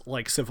games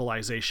like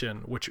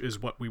Civilization, which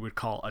is what we would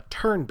call a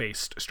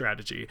turn-based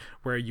strategy,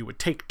 where you would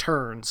take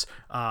turns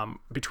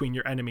between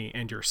your enemy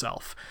and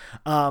yourself.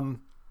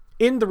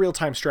 In the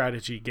real-time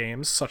strategy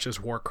games, such as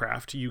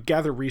Warcraft, you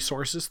gather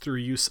resources through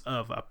use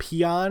of a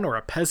peon or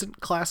a peasant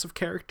class of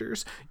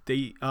characters.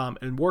 They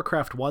in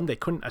Warcraft 1, they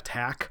couldn't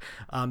attack.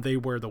 They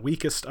were the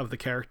weakest of the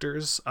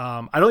characters.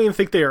 I don't even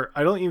think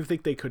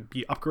they could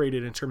be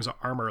upgraded in terms of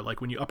armor.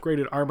 Like, when you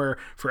upgraded armor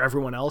for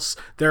everyone else,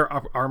 their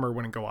armor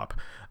wouldn't go up.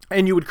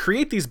 And you would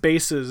create these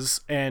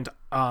bases and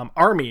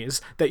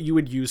armies that you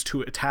would use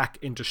to attack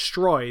and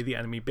destroy the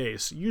enemy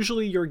base.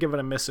 Usually you're given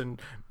a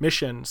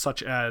mission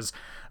such as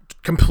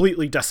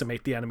completely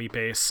decimate the enemy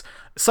base.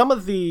 Some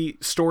of the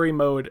story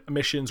mode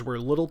missions were a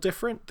little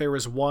different. There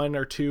was one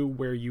or two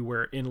where you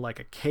were in like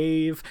a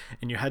cave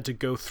and you had to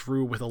go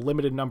through with a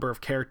limited number of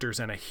characters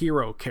and a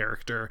hero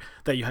character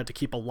that you had to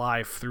keep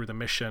alive through the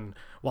mission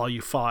while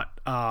you fought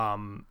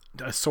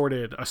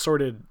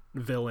assorted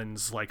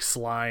villains like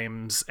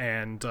slimes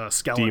and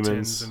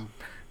skeletons and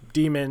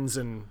demons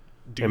and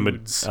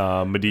dudes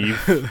and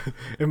Medivh.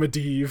 and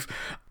Medivh.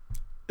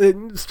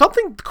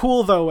 Something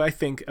cool, though, I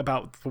think,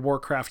 about the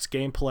Warcraft's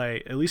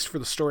gameplay, at least for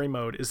the story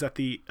mode, is that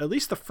at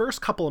least the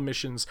first couple of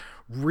missions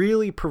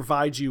really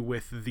provide you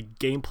with the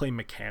gameplay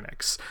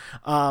mechanics.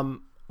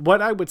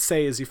 What I would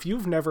say is, if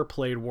you've never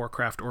played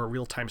Warcraft or a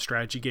real-time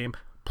strategy game,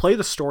 play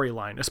the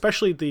storyline,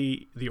 especially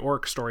the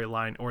orc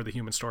storyline or the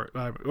human story.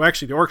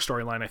 Actually, the orc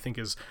storyline, I think,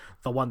 is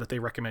the one that they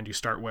recommend you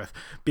start with,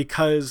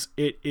 because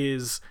it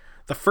is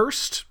the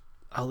first,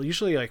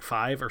 usually like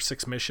 5 or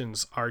 6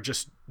 missions are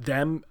just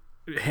them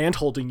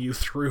hand-holding you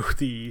through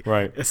the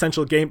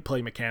essential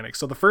gameplay mechanics.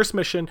 So the first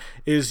mission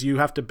is you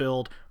have to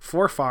build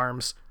 4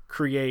 farms,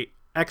 create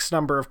X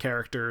number of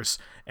characters,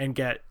 and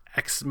get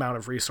X amount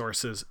of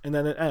resources, and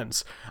then it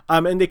ends.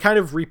 And they kind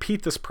of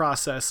repeat this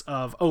process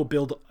of,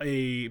 build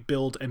a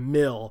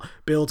mill,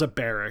 build a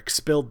barracks,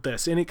 build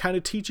this, and it kind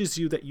of teaches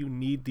you that you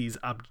need these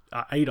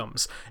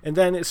items, and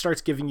then it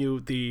starts giving you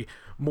the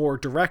more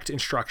direct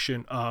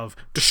instruction of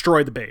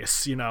destroy the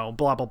base,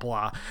 blah blah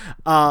blah.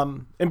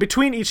 And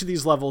between each of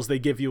these levels, they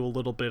give you a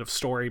little bit of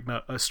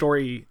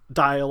story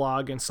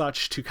dialogue and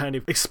such to kind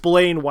of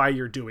explain why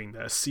you're doing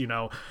this. In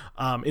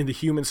the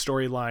human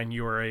storyline,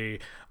 you're a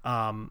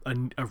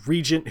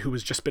regent who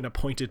has just been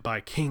appointed by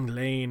King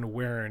Lane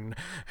Wyrn,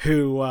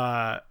 who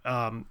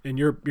and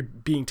you're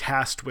being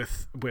tasked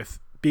with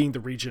being the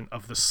regent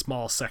of this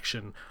small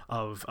section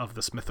of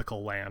this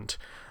mythical land.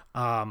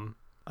 And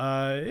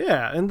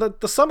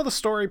the sum of the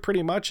story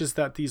pretty much is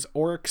that these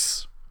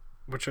orcs,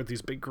 which are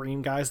these big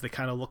green guys, they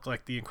kind of look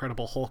like the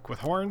Incredible Hulk with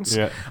horns,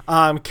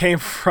 came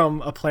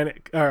from a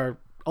planet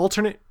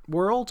alternate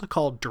world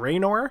called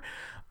Draenor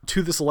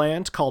to this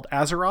land called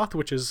Azeroth,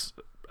 which is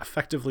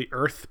effectively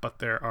Earth, but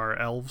there are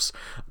elves.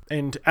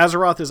 And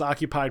Azeroth is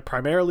occupied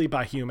primarily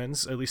by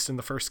humans, at least in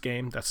the first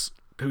game. That's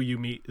who you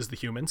meet, is the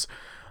humans.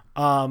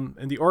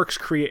 And the orcs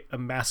create a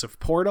massive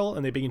portal,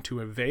 and they begin to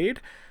invade.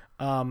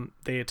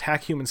 They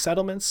attack human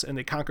settlements, and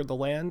they conquer the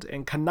land.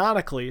 And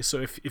canonically,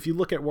 so if you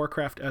look at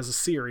Warcraft as a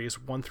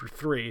series 1 through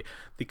 3,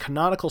 the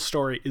canonical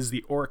story is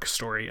the orc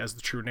story as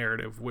the true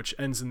narrative, which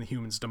ends in the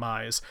humans'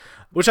 demise.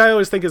 Which I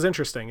always think is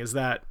interesting, is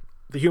that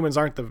the humans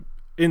aren't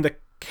in the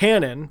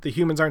canon, the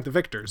humans aren't the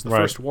victors. The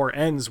first war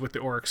ends with the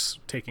orcs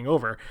taking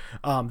over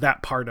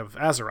that part of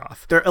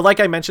Azeroth. There, like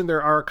I mentioned,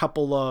 there are a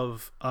couple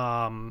of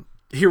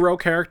hero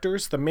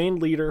characters. The main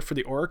leader for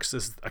the orcs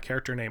is a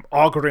character named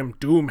Ogrim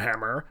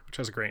Doomhammer, which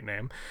has a great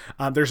name.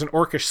 There's an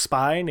orcish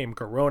spy named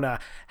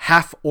Garona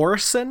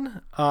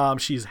Half-Orson.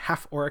 She's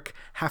half orc,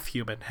 half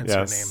human, hence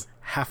her name,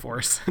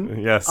 Half-Orson.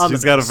 Yes,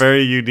 she's got a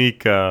very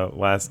unique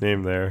last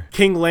name there.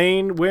 King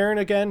Lane Wyrn,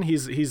 again,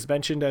 he's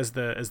mentioned as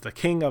the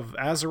king of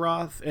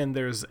Azeroth, and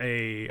there's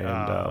a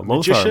Lothar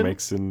magician.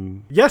 makes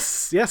in...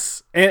 Yes.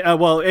 And,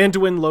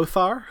 Anduin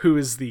Lothar, who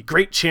is the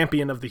great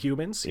champion of the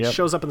humans. He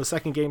shows up in the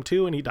second game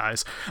too, and he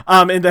dies.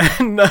 And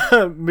then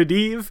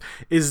Medivh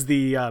is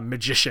the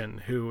magician,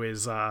 who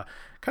is kind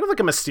of like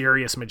a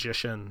mysterious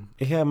magician.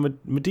 Yeah,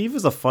 Medivh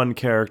is a fun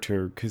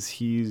character because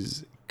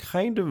he's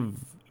kind of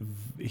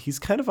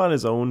on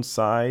his own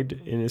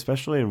side, and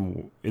especially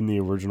in the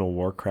original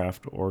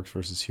Warcraft Orcs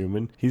versus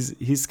Human,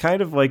 he's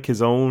kind of like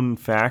his own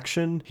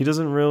faction. He's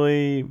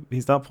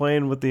not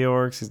playing with the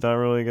orcs, he's not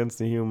really against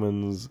the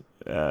humans.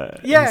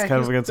 He's kind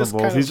of against them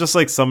both. He's just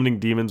like summoning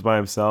demons by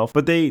himself.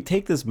 But they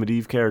take this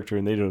Medivh character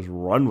and they just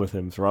run with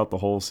him throughout the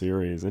whole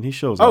series, and he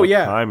shows up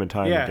time and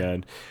time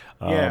again.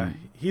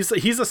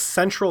 He's a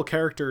central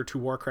character to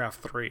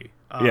Warcraft 3.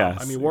 Yes.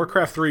 I mean,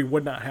 Warcraft 3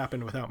 would not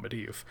happen without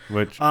Medivh.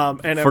 Which,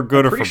 for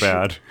good or for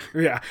bad.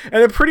 Yeah,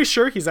 and I'm pretty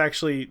sure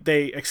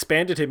they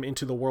expanded him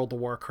into the World of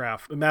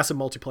Warcraft, a massive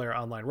multiplayer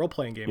online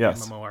role-playing game,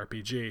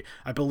 MMORPG.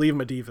 I believe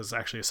Medivh is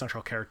actually a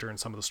central character in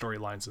some of the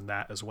storylines in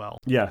that as well.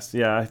 Yes,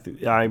 yeah,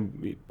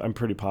 I'm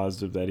pretty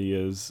positive that he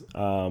is,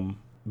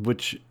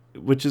 which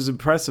is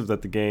impressive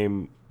that the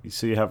game,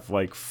 so you have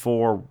like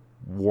 4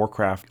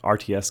 Warcraft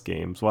RTS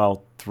games,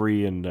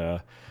 3 and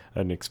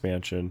an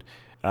expansion,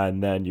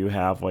 and then you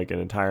have like an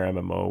entire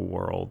MMO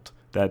world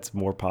that's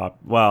more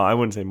I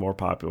wouldn't say more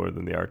popular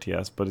than the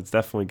RTS, but it's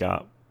definitely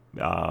got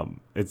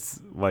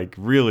it's like,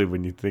 really,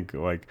 when you think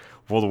like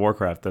World of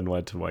Warcraft then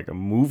led to like a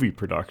movie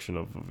production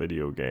of a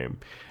video game.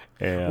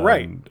 And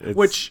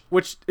which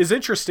is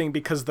interesting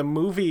because the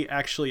movie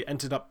actually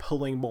ended up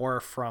pulling more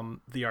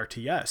from the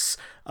RTS.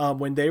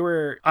 When they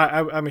were,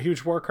 I'm a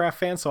huge Warcraft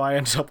fan, so I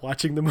ended up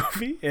watching the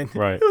movie, and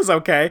it was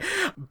okay.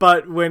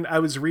 But when I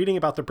was reading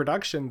about the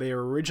production, they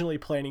were originally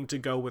planning to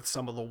go with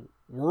some of the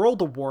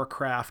World of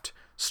Warcraft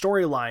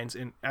storylines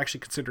and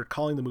actually considered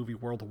calling the movie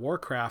World of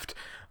Warcraft.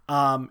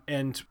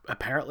 And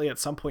apparently at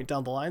some point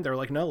down the line, they're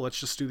like, no, let's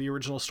just do the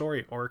original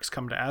story. Orcs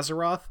come to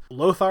Azeroth.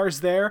 Lothar's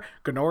there.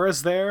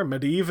 Ganora's there.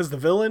 Medivh is the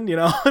villain.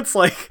 It's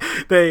like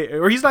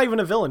he's not even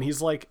a villain.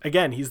 He's like,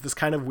 again, he's this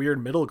kind of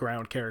weird middle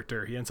ground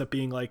character. He ends up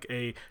being like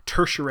a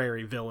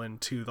tertiary villain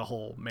to the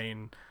whole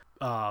main,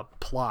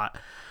 plot.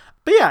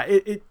 But yeah,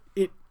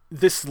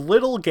 this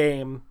little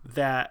game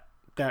that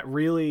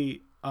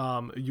really,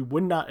 you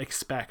would not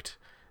expect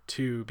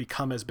to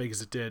become as big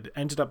as it did,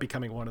 ended up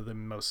becoming one of the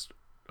most,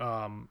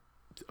 one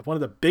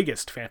of the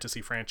biggest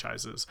fantasy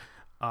franchises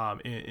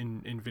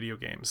in video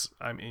games.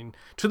 I mean,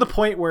 to the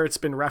point where it's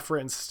been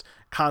referenced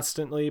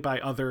constantly by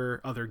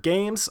other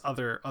games,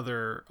 other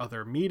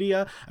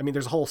media. I mean,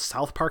 there's a whole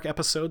South Park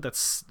episode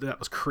that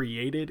was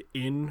created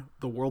in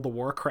the World of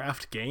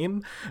Warcraft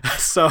game.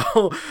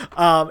 So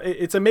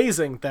it's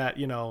amazing that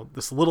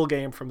this little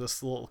game from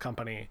this little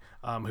company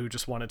who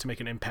just wanted to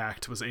make an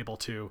impact was able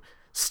to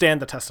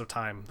stand the test of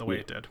time the way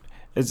it did.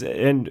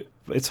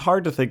 It's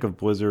hard to think of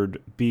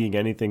Blizzard being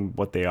anything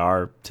what they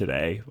are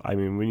today. I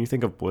mean, when you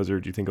think of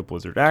Blizzard, you think of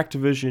Blizzard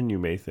Activision.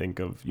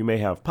 You may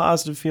have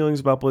positive feelings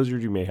about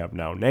Blizzard. You may have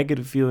now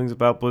negative feelings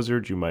about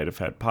Blizzard. You might have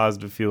had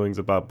positive feelings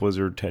about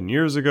Blizzard 10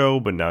 years ago,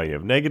 but now you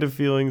have negative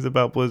feelings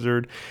about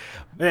Blizzard.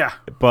 Yeah.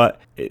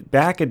 But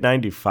back in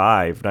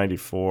 95,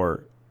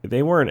 94,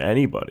 they weren't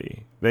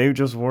anybody. They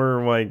just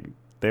were like,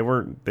 they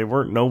weren't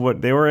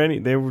nobody.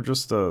 They were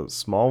just a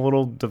small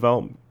little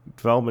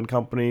development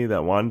company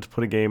that wanted to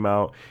put a game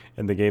out,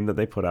 and the game that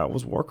they put out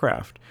was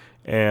Warcraft.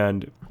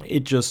 And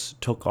it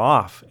just took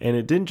off. And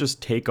it didn't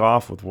just take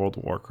off with World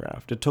of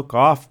Warcraft. It took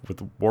off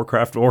with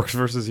Warcraft Orcs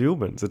versus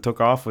Humans. It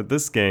took off with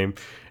this game.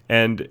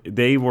 And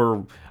they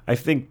were, I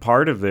think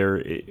one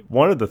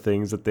of the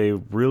things that they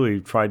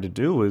really tried to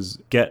do is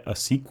get a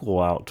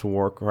sequel out to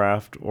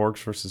Warcraft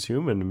Orcs versus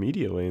Human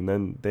immediately. And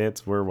then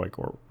that's where like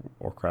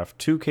Warcraft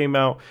 2 came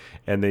out,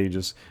 and they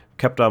just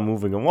kept on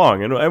moving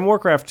along. And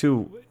Warcraft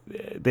 2,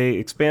 they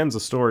expands the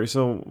story.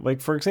 So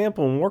like, for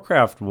example, in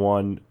Warcraft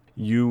 1,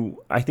 you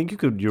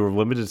were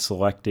limited to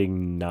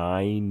selecting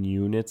 9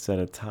 units at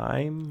a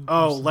time.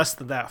 Oh, less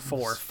than that,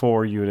 4.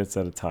 4 units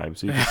at a time.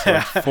 So you could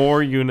select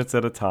 4 units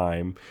at a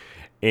time,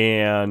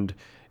 and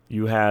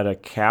you had a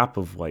cap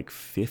of like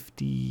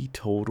 50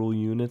 total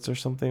units or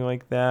something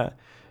like that.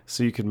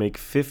 So you could make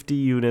 50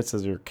 units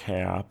as your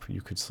cap.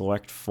 You could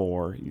select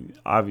 4. You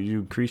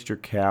increased your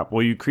cap.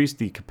 Well, you increased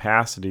the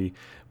capacity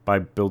by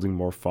building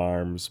more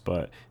farms,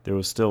 but there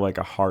was still like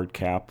a hard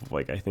cap of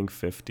like, I think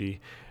 50.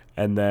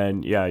 And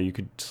then, yeah, you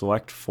could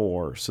select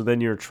 4. So then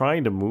you're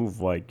trying to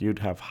move, like, you'd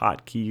have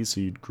hotkeys,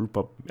 so you'd group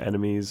up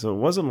enemies. So it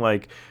wasn't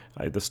like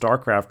the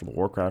StarCraft or the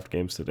Warcraft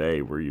games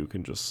today where you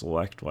can just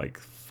select, like,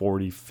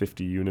 40,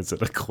 50 units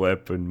at a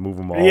clip and move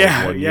them all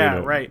in one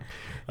unit. Right.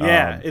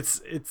 Yeah,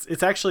 it's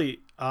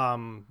actually,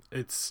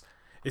 it's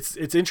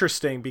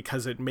interesting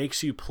because it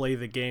makes you play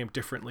the game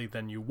differently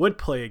than you would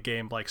play a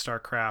game like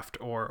StarCraft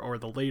or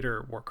the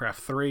later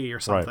Warcraft 3 or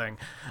something,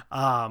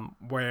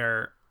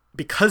 where...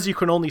 because you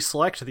can only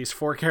select these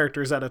 4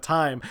 characters at a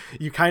time,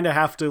 you kind of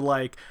have to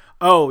like,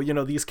 oh, you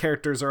know, these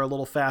characters are a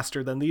little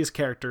faster than these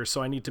characters,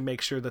 so I need to make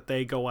sure that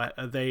they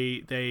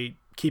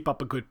keep up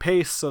a good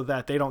pace so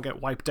that they don't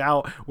get wiped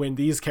out when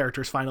these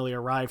characters finally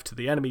arrive to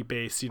the enemy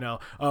base. You know,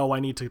 oh, I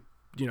need to,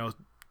 you know,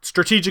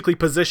 strategically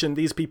position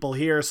these people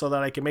here so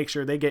that I can make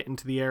sure they get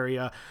into the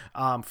area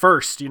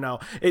first. You know,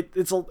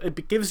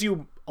 it gives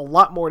you a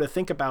lot more to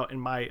think about, in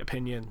my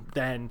opinion,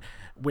 than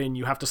when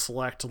you have to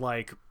select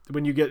like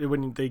when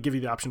they give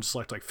you the option to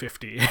select like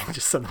 50 and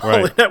just send them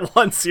all in at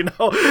once. You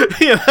know,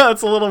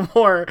 it's a little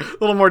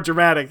more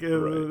dramatic. It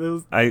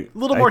was a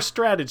little more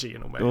strategy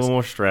in a way. A little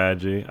more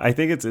strategy. I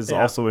think it's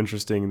also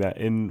interesting that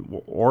in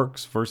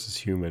Orcs versus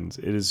Humans,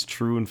 it is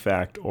true in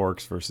fact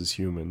Orcs versus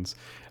Humans.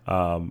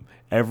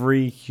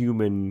 Every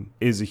human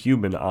is a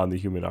human on the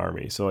human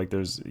army. So like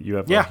you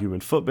have a human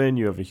footman,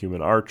 you have a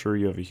human archer,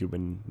 you have a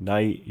human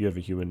knight, you have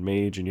a human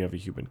mage, and you have a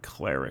human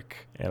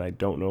cleric. And I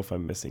don't know if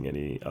I'm missing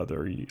any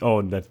other. Oh,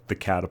 and that's the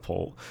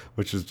catapult,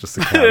 which is just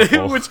a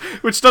catapult.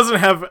 which doesn't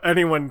have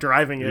anyone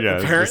driving it,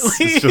 apparently.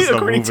 It's just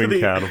a moving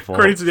catapult.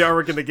 According to the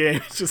artwork in the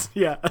game, it's just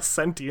a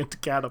sentient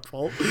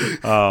catapult.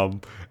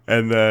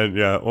 And then,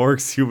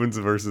 orcs, humans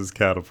versus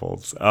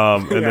catapults.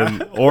 And then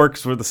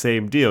orcs were the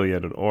same deal. You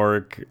had an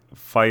orc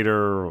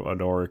fighter,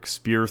 an orc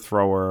spear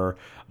thrower,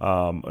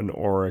 an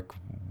orc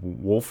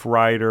wolf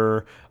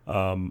rider,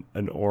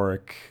 an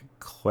orc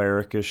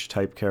cleric-ish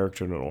type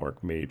character, and an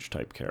orc mage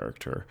type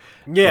character.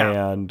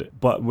 Yeah.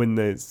 But when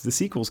the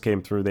sequels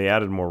came through, they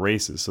added more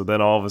races. So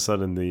then all of a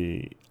sudden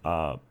the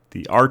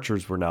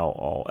archers were now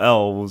all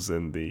elves,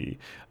 and the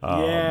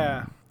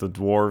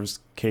dwarves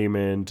came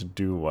in to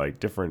do like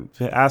different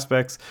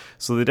aspects.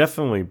 So they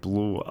definitely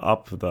blew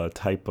up the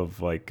type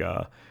of like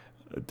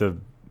the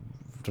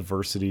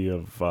diversity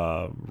of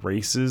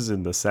races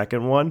in the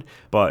second one.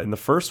 But in the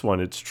first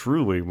one, it's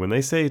truly, when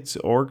they say it's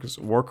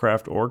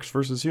Warcraft Orcs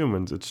versus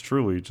Humans, it's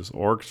truly just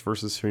Orcs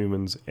versus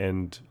Humans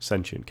and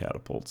sentient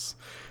catapults.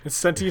 It's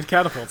sentient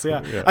catapults,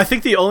 yeah. I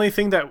think the only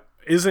thing that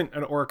isn't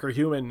an orc or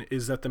human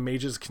is that the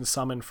mages can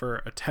summon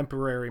for a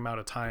temporary amount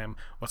of time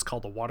what's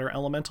called a water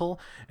elemental,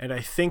 and I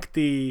think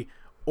the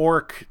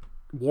orc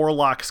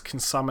warlocks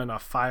can summon a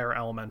fire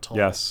elemental.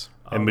 Yes,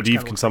 and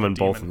Medivh can summon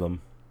both of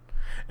them.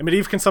 And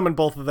Medivh can summon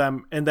both of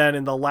them, and then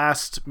in the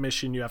last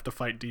mission you have to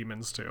fight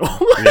demons too.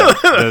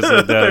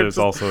 There's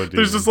also a demon.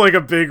 There's just like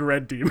a big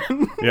red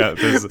demon. Yeah,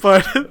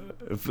 but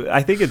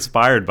I think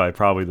inspired by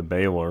probably the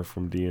Balor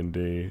from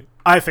D&D.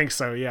 I think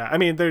so, yeah. I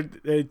mean,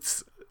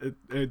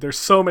 there's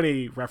so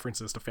many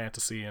references to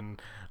fantasy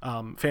and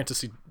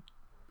fantasy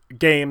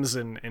games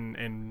and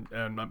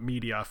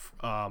media,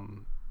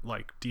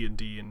 like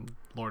D&D and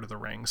Lord of the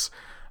Rings.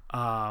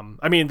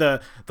 I mean,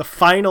 the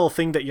final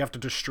thing that you have to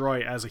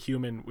destroy as a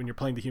human when you're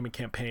playing the human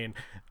campaign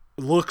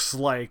looks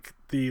like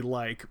the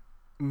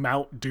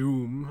Mount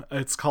Doom.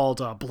 It's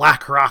called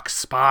Black Rock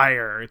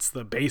Spire. It's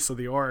the base of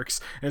the orcs,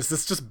 and it's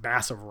this just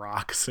massive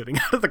rock sitting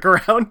out of the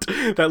ground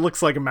that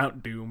looks like a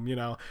Mount Doom, you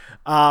know.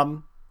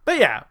 But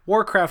yeah,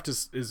 Warcraft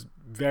is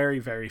very,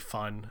 very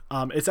fun.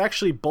 It's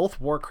actually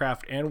both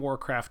Warcraft and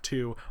Warcraft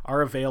 2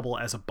 are available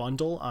as a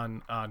bundle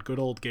on Good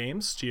Old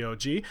Games,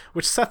 GOG,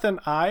 which Seth and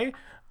I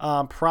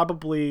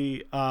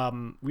probably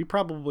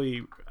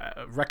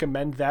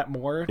recommend that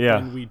more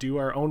than we do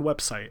our own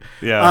website.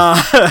 Yeah.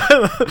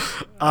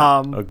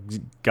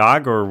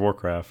 GOG or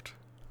Warcraft?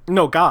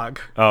 No, GOG.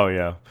 Oh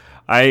yeah.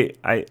 I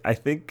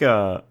think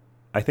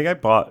I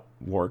bought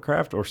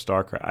Warcraft or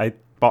StarCraft. I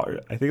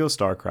think it was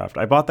StarCraft.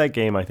 I bought that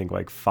game I think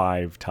like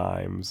 5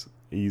 times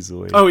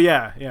easily. Oh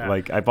yeah.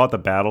 Like I bought the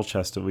battle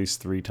chest at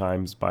least 3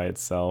 times by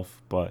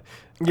itself, but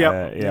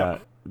they're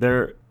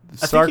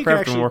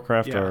StarCraft and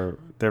Warcraft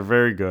they're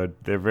very good.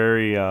 They're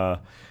very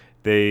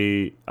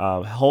they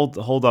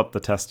hold up the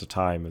test of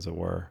time, as it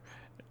were.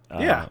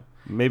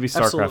 Maybe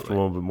StarCraft a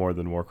little bit more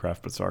than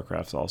Warcraft, but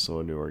StarCraft's also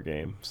a newer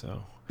game,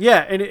 so.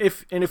 Yeah, and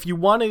if you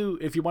want to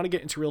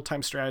get into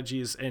real-time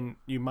strategies, and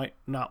you might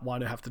not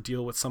want to have to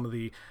deal with some of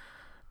the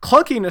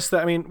clunkiness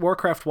that, I mean,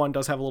 Warcraft 1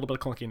 does have a little bit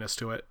of clunkiness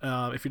to it.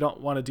 If you don't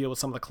want to deal with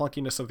some of the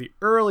clunkiness of the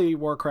early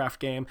Warcraft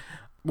game,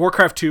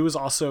 Warcraft 2 is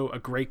also a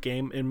great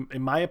game.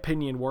 In my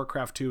opinion,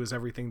 Warcraft 2 is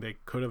everything they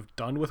could have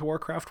done with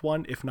Warcraft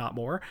 1, if not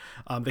more.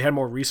 They had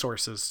more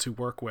resources to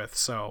work with,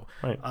 so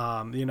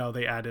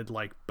they added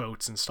like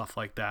boats and stuff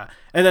like that.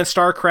 And then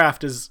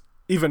StarCraft is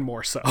even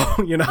more so,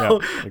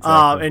 exactly.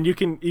 And you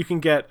can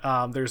get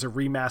there's a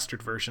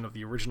remastered version of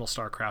the original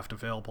StarCraft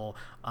available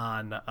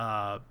on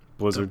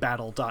Blizzard.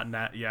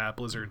 Battle.net,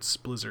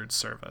 Blizzard's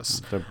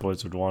service. The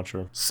Blizzard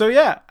launcher. So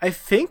yeah, I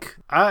think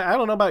I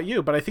don't know about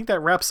you, but I think that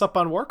wraps up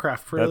on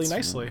Warcraft really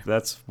nicely.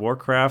 That's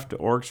Warcraft,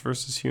 Orcs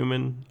versus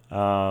Human.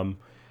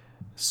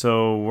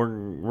 So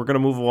we're gonna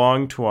move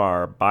along to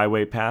our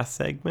Byway Path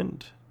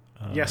segment.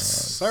 Yes,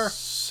 sir.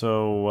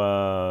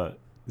 So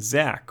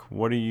Zach,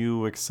 what are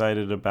you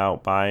excited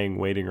about buying,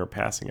 waiting, or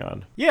passing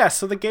on? Yeah,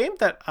 so the game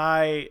that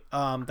I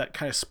that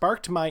kind of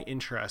sparked my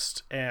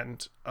interest,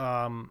 and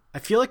I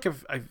feel like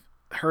I've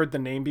heard the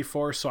name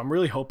before, so I'm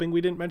really hoping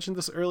we didn't mention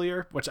this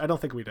earlier, which I don't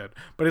think we did,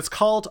 but it's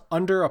called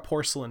Under a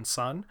Porcelain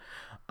Sun.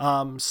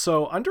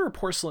 So Under a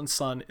Porcelain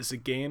Sun is a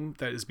game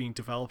that is being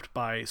developed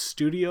by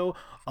Studio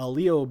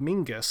Leo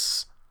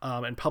Mingus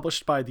and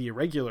published by the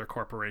Irregular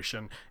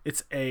Corporation.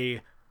 It's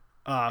a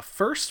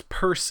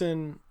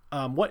first-person,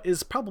 what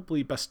is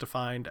probably best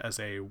defined as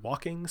a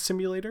walking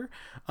simulator.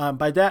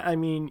 By that I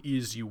mean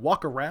is you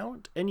walk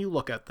around and you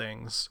look at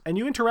things, and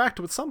you interact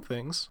with some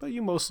things, but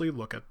you mostly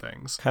look at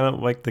things. Kind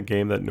of like the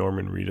game that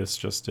Norman Reedus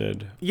just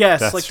did. Yes,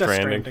 Death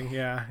Stranding.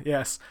 Yeah,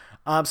 yes.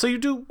 So you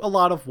do a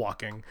lot of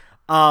walking.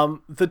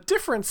 The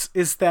difference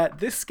is that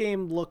this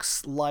game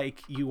looks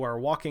like you are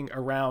walking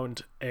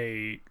around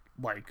a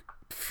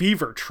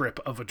fever trip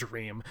of a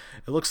dream.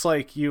 It looks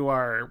like you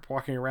are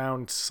walking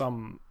around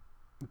some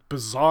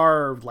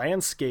bizarre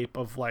landscape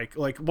of like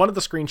one of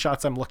the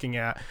screenshots I'm looking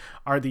at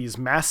are these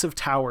massive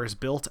towers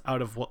built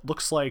out of what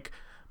looks like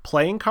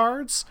playing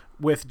cards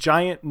with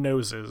giant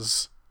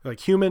noses, like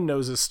human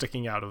noses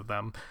sticking out of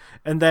them.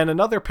 And then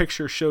another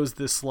picture shows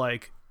this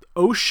like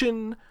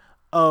ocean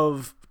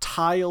of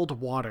tiled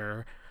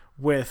water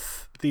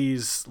with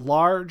these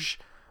large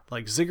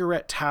like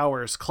ziggurat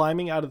towers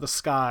climbing out of the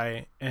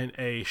sky, and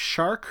a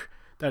shark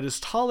that is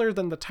taller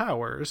than the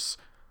towers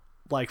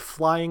like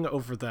flying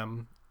over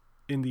them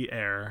in the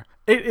air.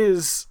 It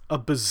is a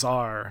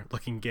bizarre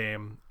looking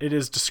game. It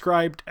is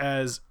described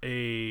as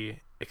a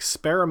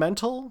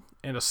experimental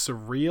and a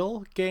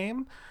surreal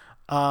game.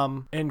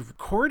 And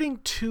according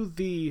to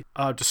the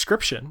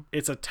description,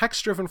 it's a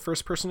text-driven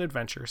first-person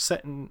adventure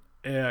set in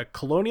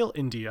colonial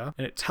India,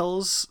 and it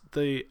tells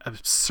the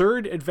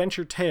absurd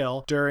adventure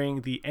tale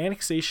during the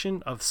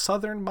annexation of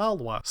southern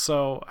Malwa.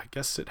 So I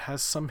guess it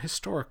has some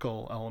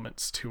historical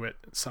elements to it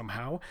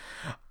somehow.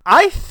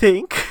 I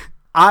think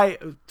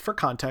for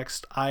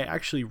context, I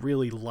actually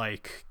really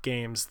like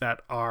games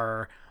that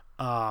are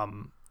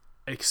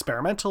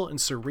experimental and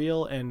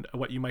surreal and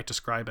what you might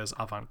describe as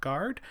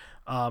avant-garde.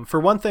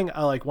 For one thing,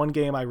 one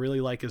game I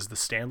really like is the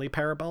Stanley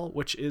Parable,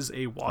 which is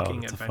a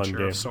walking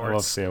adventure of sorts. I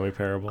love Stanley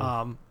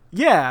Parable.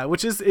 Yeah,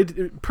 which is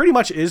it pretty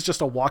much is just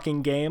a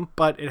walking game,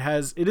 but it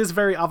is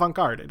very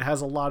avant-garde. It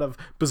has a lot of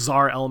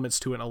bizarre elements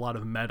to it and a lot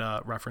of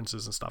meta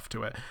references and stuff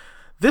to it.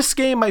 This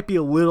game might be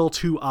a little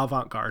too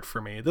avant-garde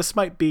for me. This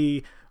might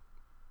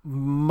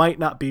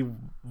not be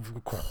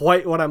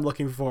quite what I'm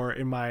looking for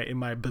in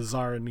my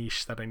bizarre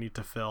niche that I need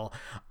to fill.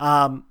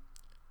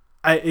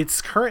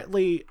 It's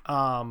currently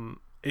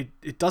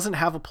it doesn't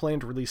have a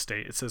planned release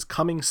date. It says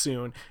coming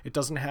soon. It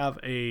doesn't have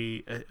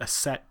a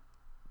set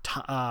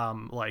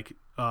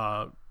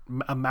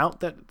amount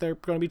that they're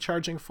going to be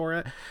charging for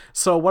it.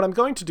 So what I'm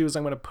going to do is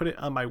I'm going to put it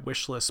on my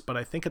wish list, but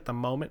I think at the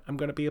moment I'm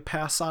going to be a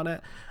pass on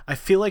it. I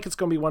feel like it's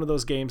going to be one of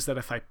those games that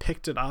if I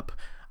picked it up,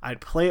 I'd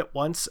play it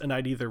once and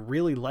I'd either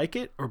really like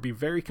it or be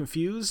very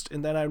confused,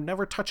 and then I'd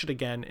never touch it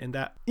again. And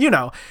that,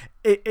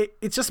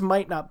 it just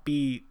might not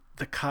be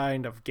the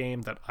kind of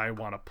game that I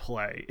want to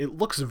play. It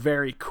looks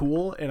very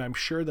cool, and I'm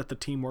sure that the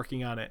team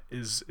working on it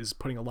is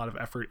putting a lot of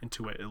effort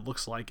into it. It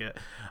looks like it.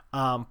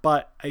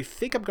 But I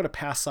think I'm going to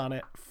pass on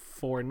it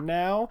for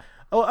now.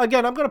 Oh,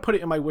 again, I'm going to put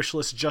it in my wish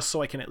list just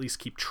so I can at least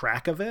keep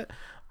track of it.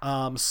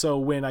 So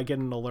when I get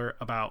an alert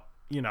about,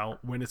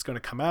 when it's going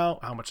to come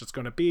out, how much it's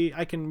going to be,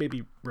 I can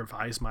maybe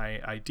revise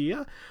my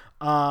idea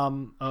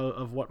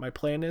of what my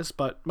plan is.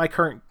 But my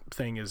current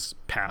thing is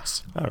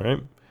pass. All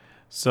right.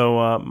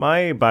 So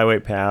my Byway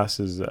Pass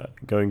is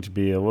going to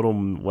be a little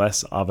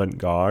less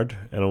avant-garde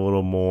and a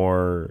little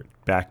more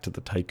back to the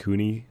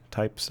tycoon-y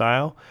type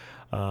style.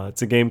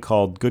 It's a game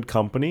called Good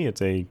Company.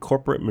 It's a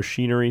corporate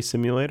machinery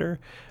simulator.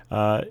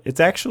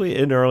 It's actually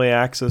in early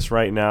access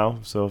right now,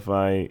 so if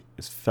I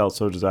felt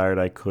so desired,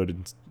 I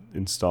could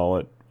install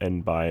it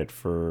and buy it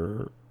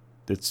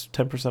it's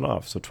 10%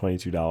 off, so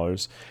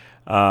 $22.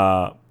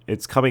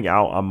 It's coming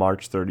out on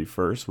March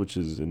 31st, which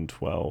is in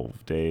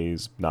 12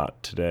 days,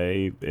 not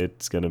today.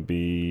 It's going to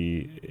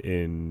be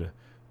in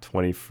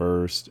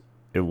 21st.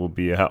 It will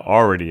be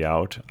already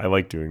out. I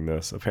like doing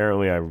this.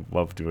 Apparently, I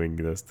love doing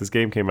this. This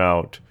game came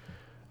out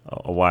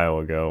a while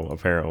ago,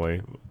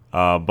 apparently.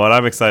 But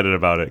I'm excited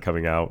about it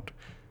coming out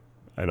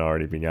and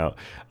already being out.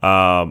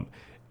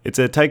 It's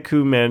a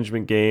tycoon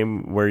management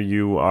game where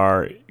you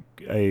are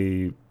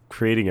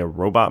creating a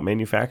robot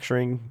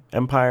manufacturing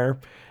empire.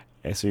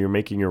 And so you're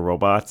making your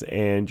robots,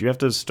 and you have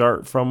to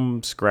start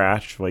from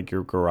scratch, like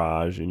your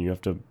garage, and you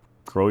have to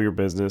grow your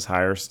business,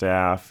 hire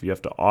staff. You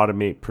have to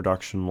automate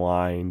production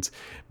lines,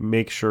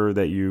 make sure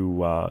that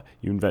you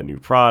invent new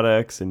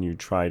products, and you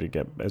try to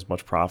get as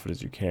much profit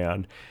as you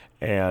can.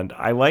 And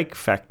I like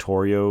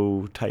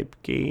Factorio type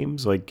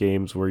games, like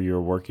games where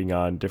you're working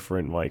on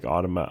different like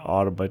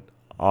automating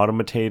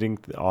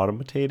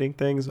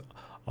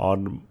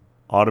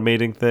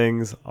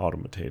things. I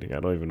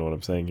don't even know what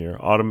I'm saying here.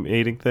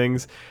 Automating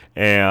things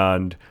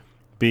and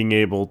being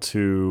able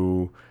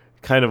to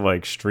kind of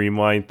like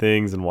streamline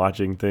things and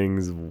watching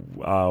things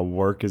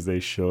work as they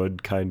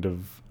should kind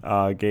of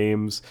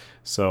games.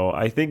 So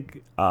I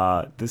think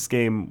this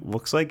game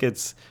looks like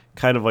it's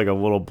kind of like a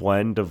little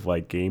blend of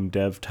like Game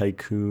Dev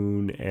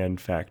Tycoon and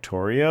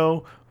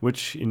Factorio,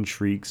 which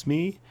intrigues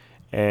me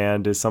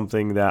and is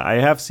something that I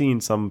have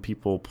seen some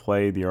people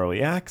play the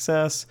early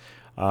access.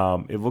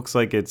 It looks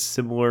like it's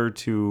similar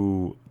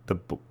to the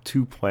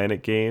two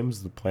Planet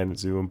games, the Planet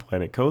Zoo and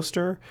Planet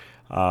Coaster,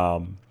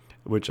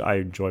 which I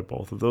enjoy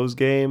both of those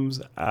games.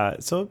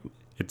 So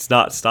it's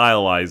not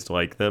stylized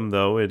like them,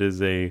 though. It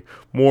is a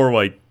more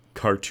like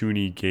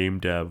cartoony game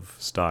dev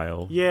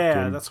style.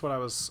 Yeah, that's what I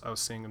was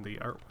seeing in the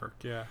artwork.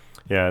 Yeah.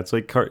 Yeah, it's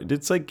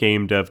like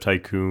Game Dev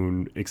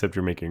Tycoon, except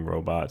you're making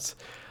robots.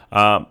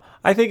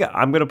 I think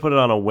I'm gonna put it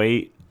on a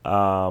wait.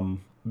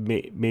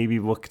 Maybe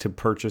look to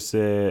purchase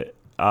it.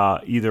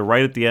 Either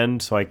right at the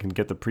end so I can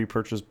get the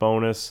pre-purchase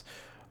bonus,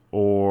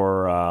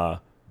 or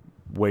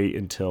wait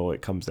until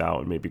it comes out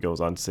and maybe goes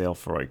on sale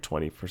for like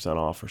 20%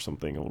 off or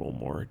something a little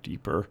more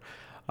deeper.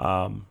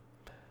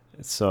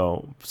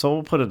 So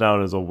we'll put it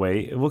down as a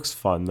wait. It looks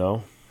fun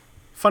though.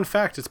 Fun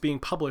fact: it's being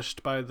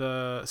published by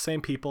the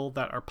same people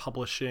that are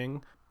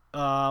publishing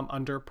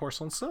under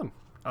Porcelain Sun.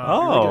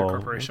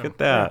 Corporation. Look at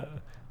that! Yeah.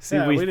 See,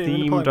 Yeah, we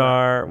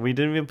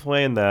didn't even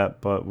plan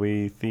that, but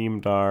we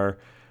themed our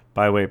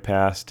Byway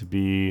Pass to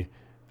be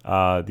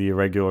the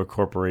Irregular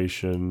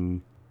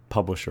Corporation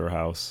publisher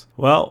house.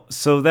 Well,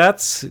 so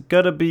that's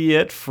gonna be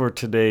it for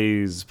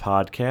today's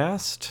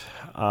podcast.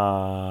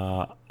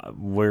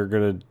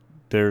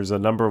 There's a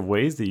number of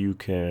ways that you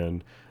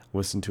can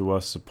listen to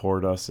us,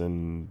 support us,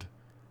 and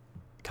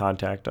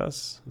contact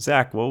us.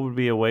 Zach, what would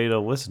be a way to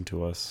listen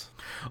to us?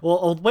 Well,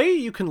 a way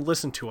you can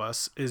listen to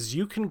us is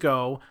you can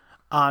go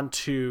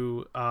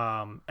onto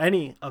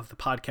any of the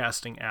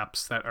podcasting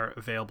apps that are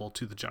available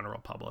to the general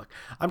public.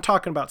 I'm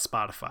talking about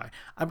Spotify.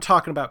 I'm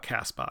talking about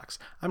CastBox.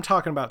 I'm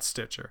talking about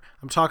Stitcher.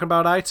 I'm talking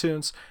about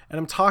iTunes. And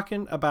I'm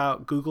talking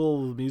about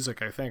Google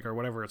Music, I think, or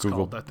whatever it's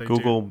called that they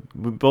do.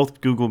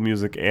 Both Google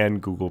Music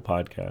and Google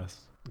Podcasts.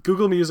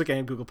 Google Music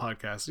and Google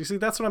Podcasts. You see,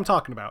 that's what I'm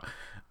talking about.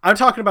 I'm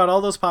talking about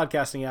all those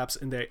podcasting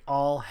apps, and they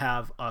all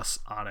have us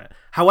on it.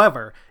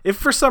 However, if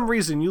for some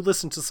reason you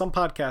listen to some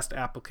podcast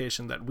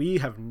application that we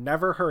have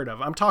never heard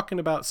of, I'm talking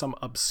about some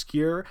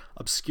obscure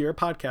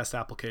podcast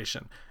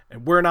application,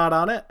 and we're not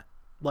on it,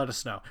 let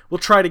us know. We'll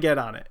try to get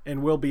on it,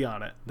 and we'll be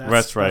on it.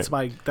 That's right.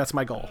 That's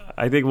my goal.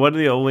 I think one of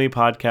the only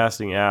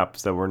podcasting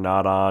apps that we're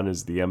not on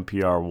is the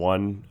NPR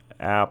One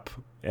app,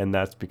 and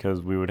that's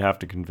because we would have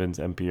to convince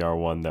NPR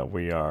One that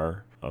we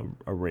are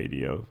a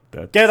radio.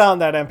 Get on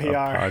that,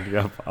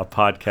 NPR. A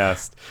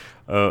podcast,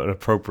 an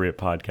appropriate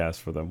podcast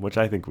for them, which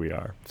I think we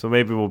are. So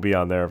maybe we'll be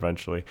on there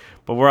eventually.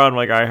 But we're on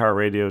like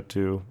iHeartRadio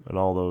too, and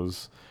all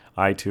those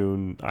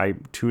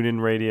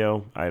TuneIn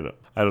Radio. I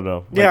don't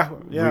know.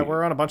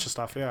 We're on a bunch of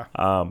stuff. Yeah.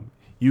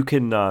 You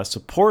can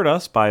support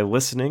us by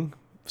listening,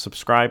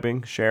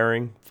 subscribing,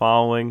 sharing,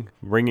 following,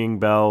 ringing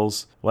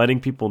bells, letting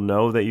people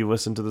know that you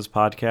listen to this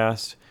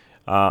podcast.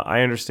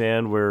 I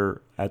understand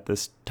we're at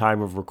this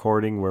time of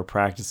recording, we're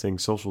practicing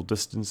social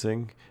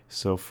distancing.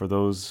 So for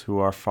those who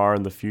are far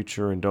in the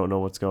future and don't know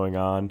what's going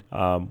on,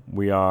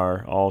 we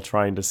are all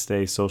trying to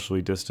stay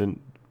socially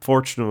distant.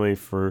 Fortunately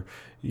for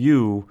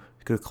you,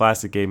 because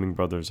Classic Gaming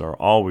Brothers are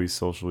always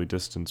socially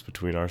distanced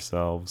between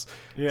ourselves.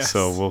 Yes.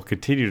 So we'll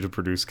continue to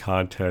produce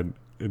content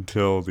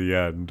until the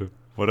end,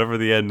 whatever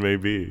the end may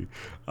be.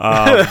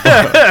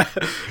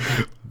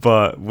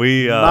 But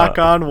we knock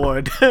on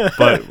wood.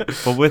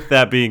 but with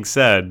that being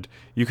said,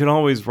 you can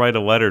always write a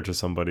letter to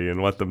somebody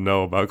and let them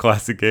know about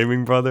Classic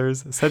Gaming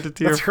Brothers. Send it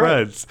to your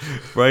friends.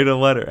 Write a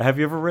letter. Have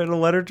you ever written a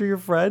letter to your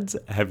friends?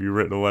 Have you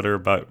written a letter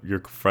about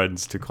your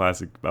friends to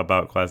Classic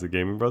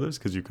Gaming Brothers?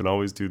 Because you can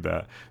always do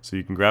that. So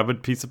you can grab a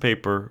piece of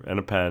paper and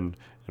a pen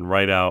and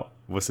write out,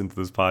 listen to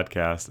this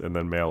podcast, and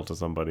then mail it to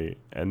somebody,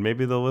 and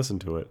maybe they'll listen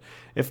to it.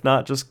 If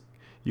not, just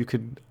you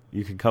can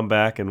come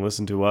back and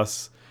listen to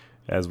us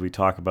as we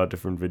talk about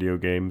different video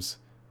games,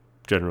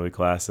 generally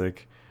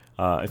classic.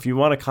 If you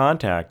want to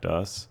contact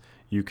us,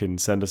 you can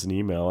send us an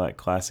email at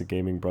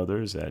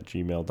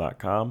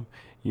classicgamingbrothers@gmail.com.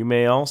 You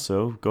may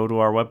also go to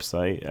our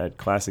website at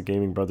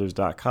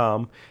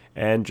classicgamingbrothers.com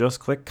and just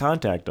click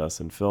contact us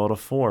and fill out a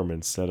form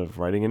instead of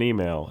writing an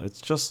email. It's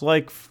just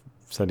like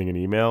sending an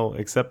email,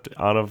 except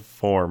on a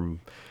form.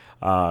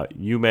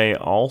 You may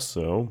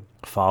also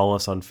follow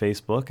us on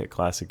Facebook at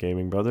Classic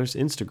Gaming Brothers,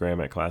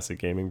 Instagram at Classic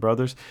Gaming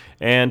Brothers,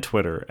 and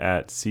Twitter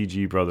at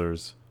CG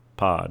Brothers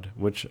Pod,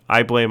 which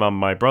I blame on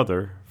my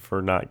brother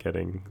for not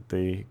getting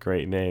the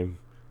great name.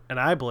 And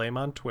I blame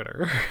on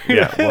Twitter.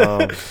 Yeah,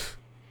 well,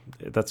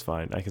 that's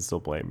fine. I can still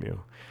blame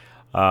you.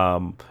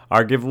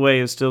 Our giveaway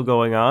is still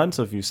going on,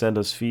 so if you send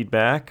us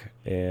feedback,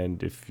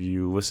 and if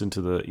you listen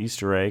to the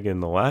Easter egg in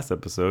the last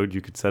episode,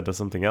 you could send us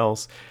something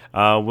else.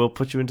 We'll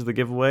put you into the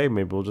giveaway.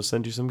 Maybe we'll just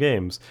send you some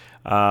games.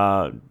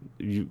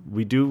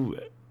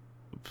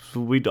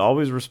 We'd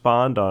always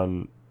respond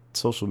on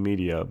social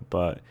media,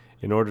 but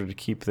in order to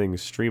keep things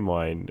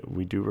streamlined,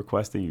 we do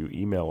request that you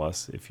email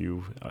us if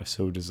you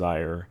so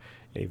desire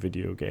a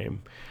video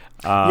game.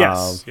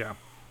 Yes, yeah.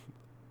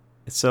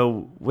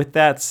 So with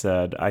that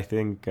said, I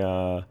think,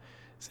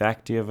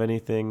 Zach, do you have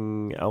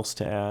anything else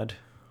to add?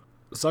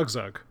 Zug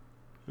Zug.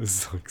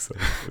 Zug Zug.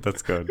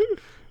 That's good.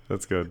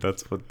 That's good.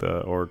 That's what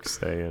the orcs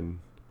say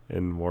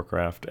in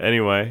Warcraft.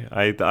 Anyway,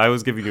 I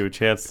was giving you a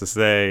chance to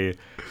say,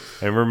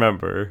 and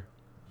remember,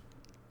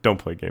 don't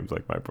play games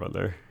like my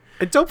brother.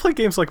 And don't play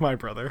games like my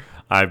brother.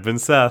 I've been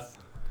Seth.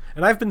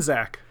 And I've been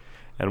Zach.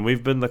 And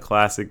we've been the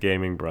Classic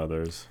Gaming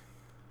Brothers.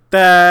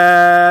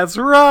 That's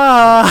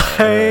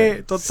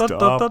right.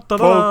 Stop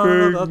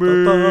poking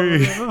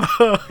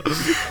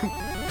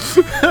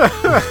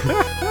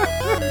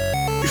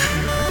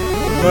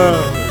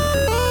me.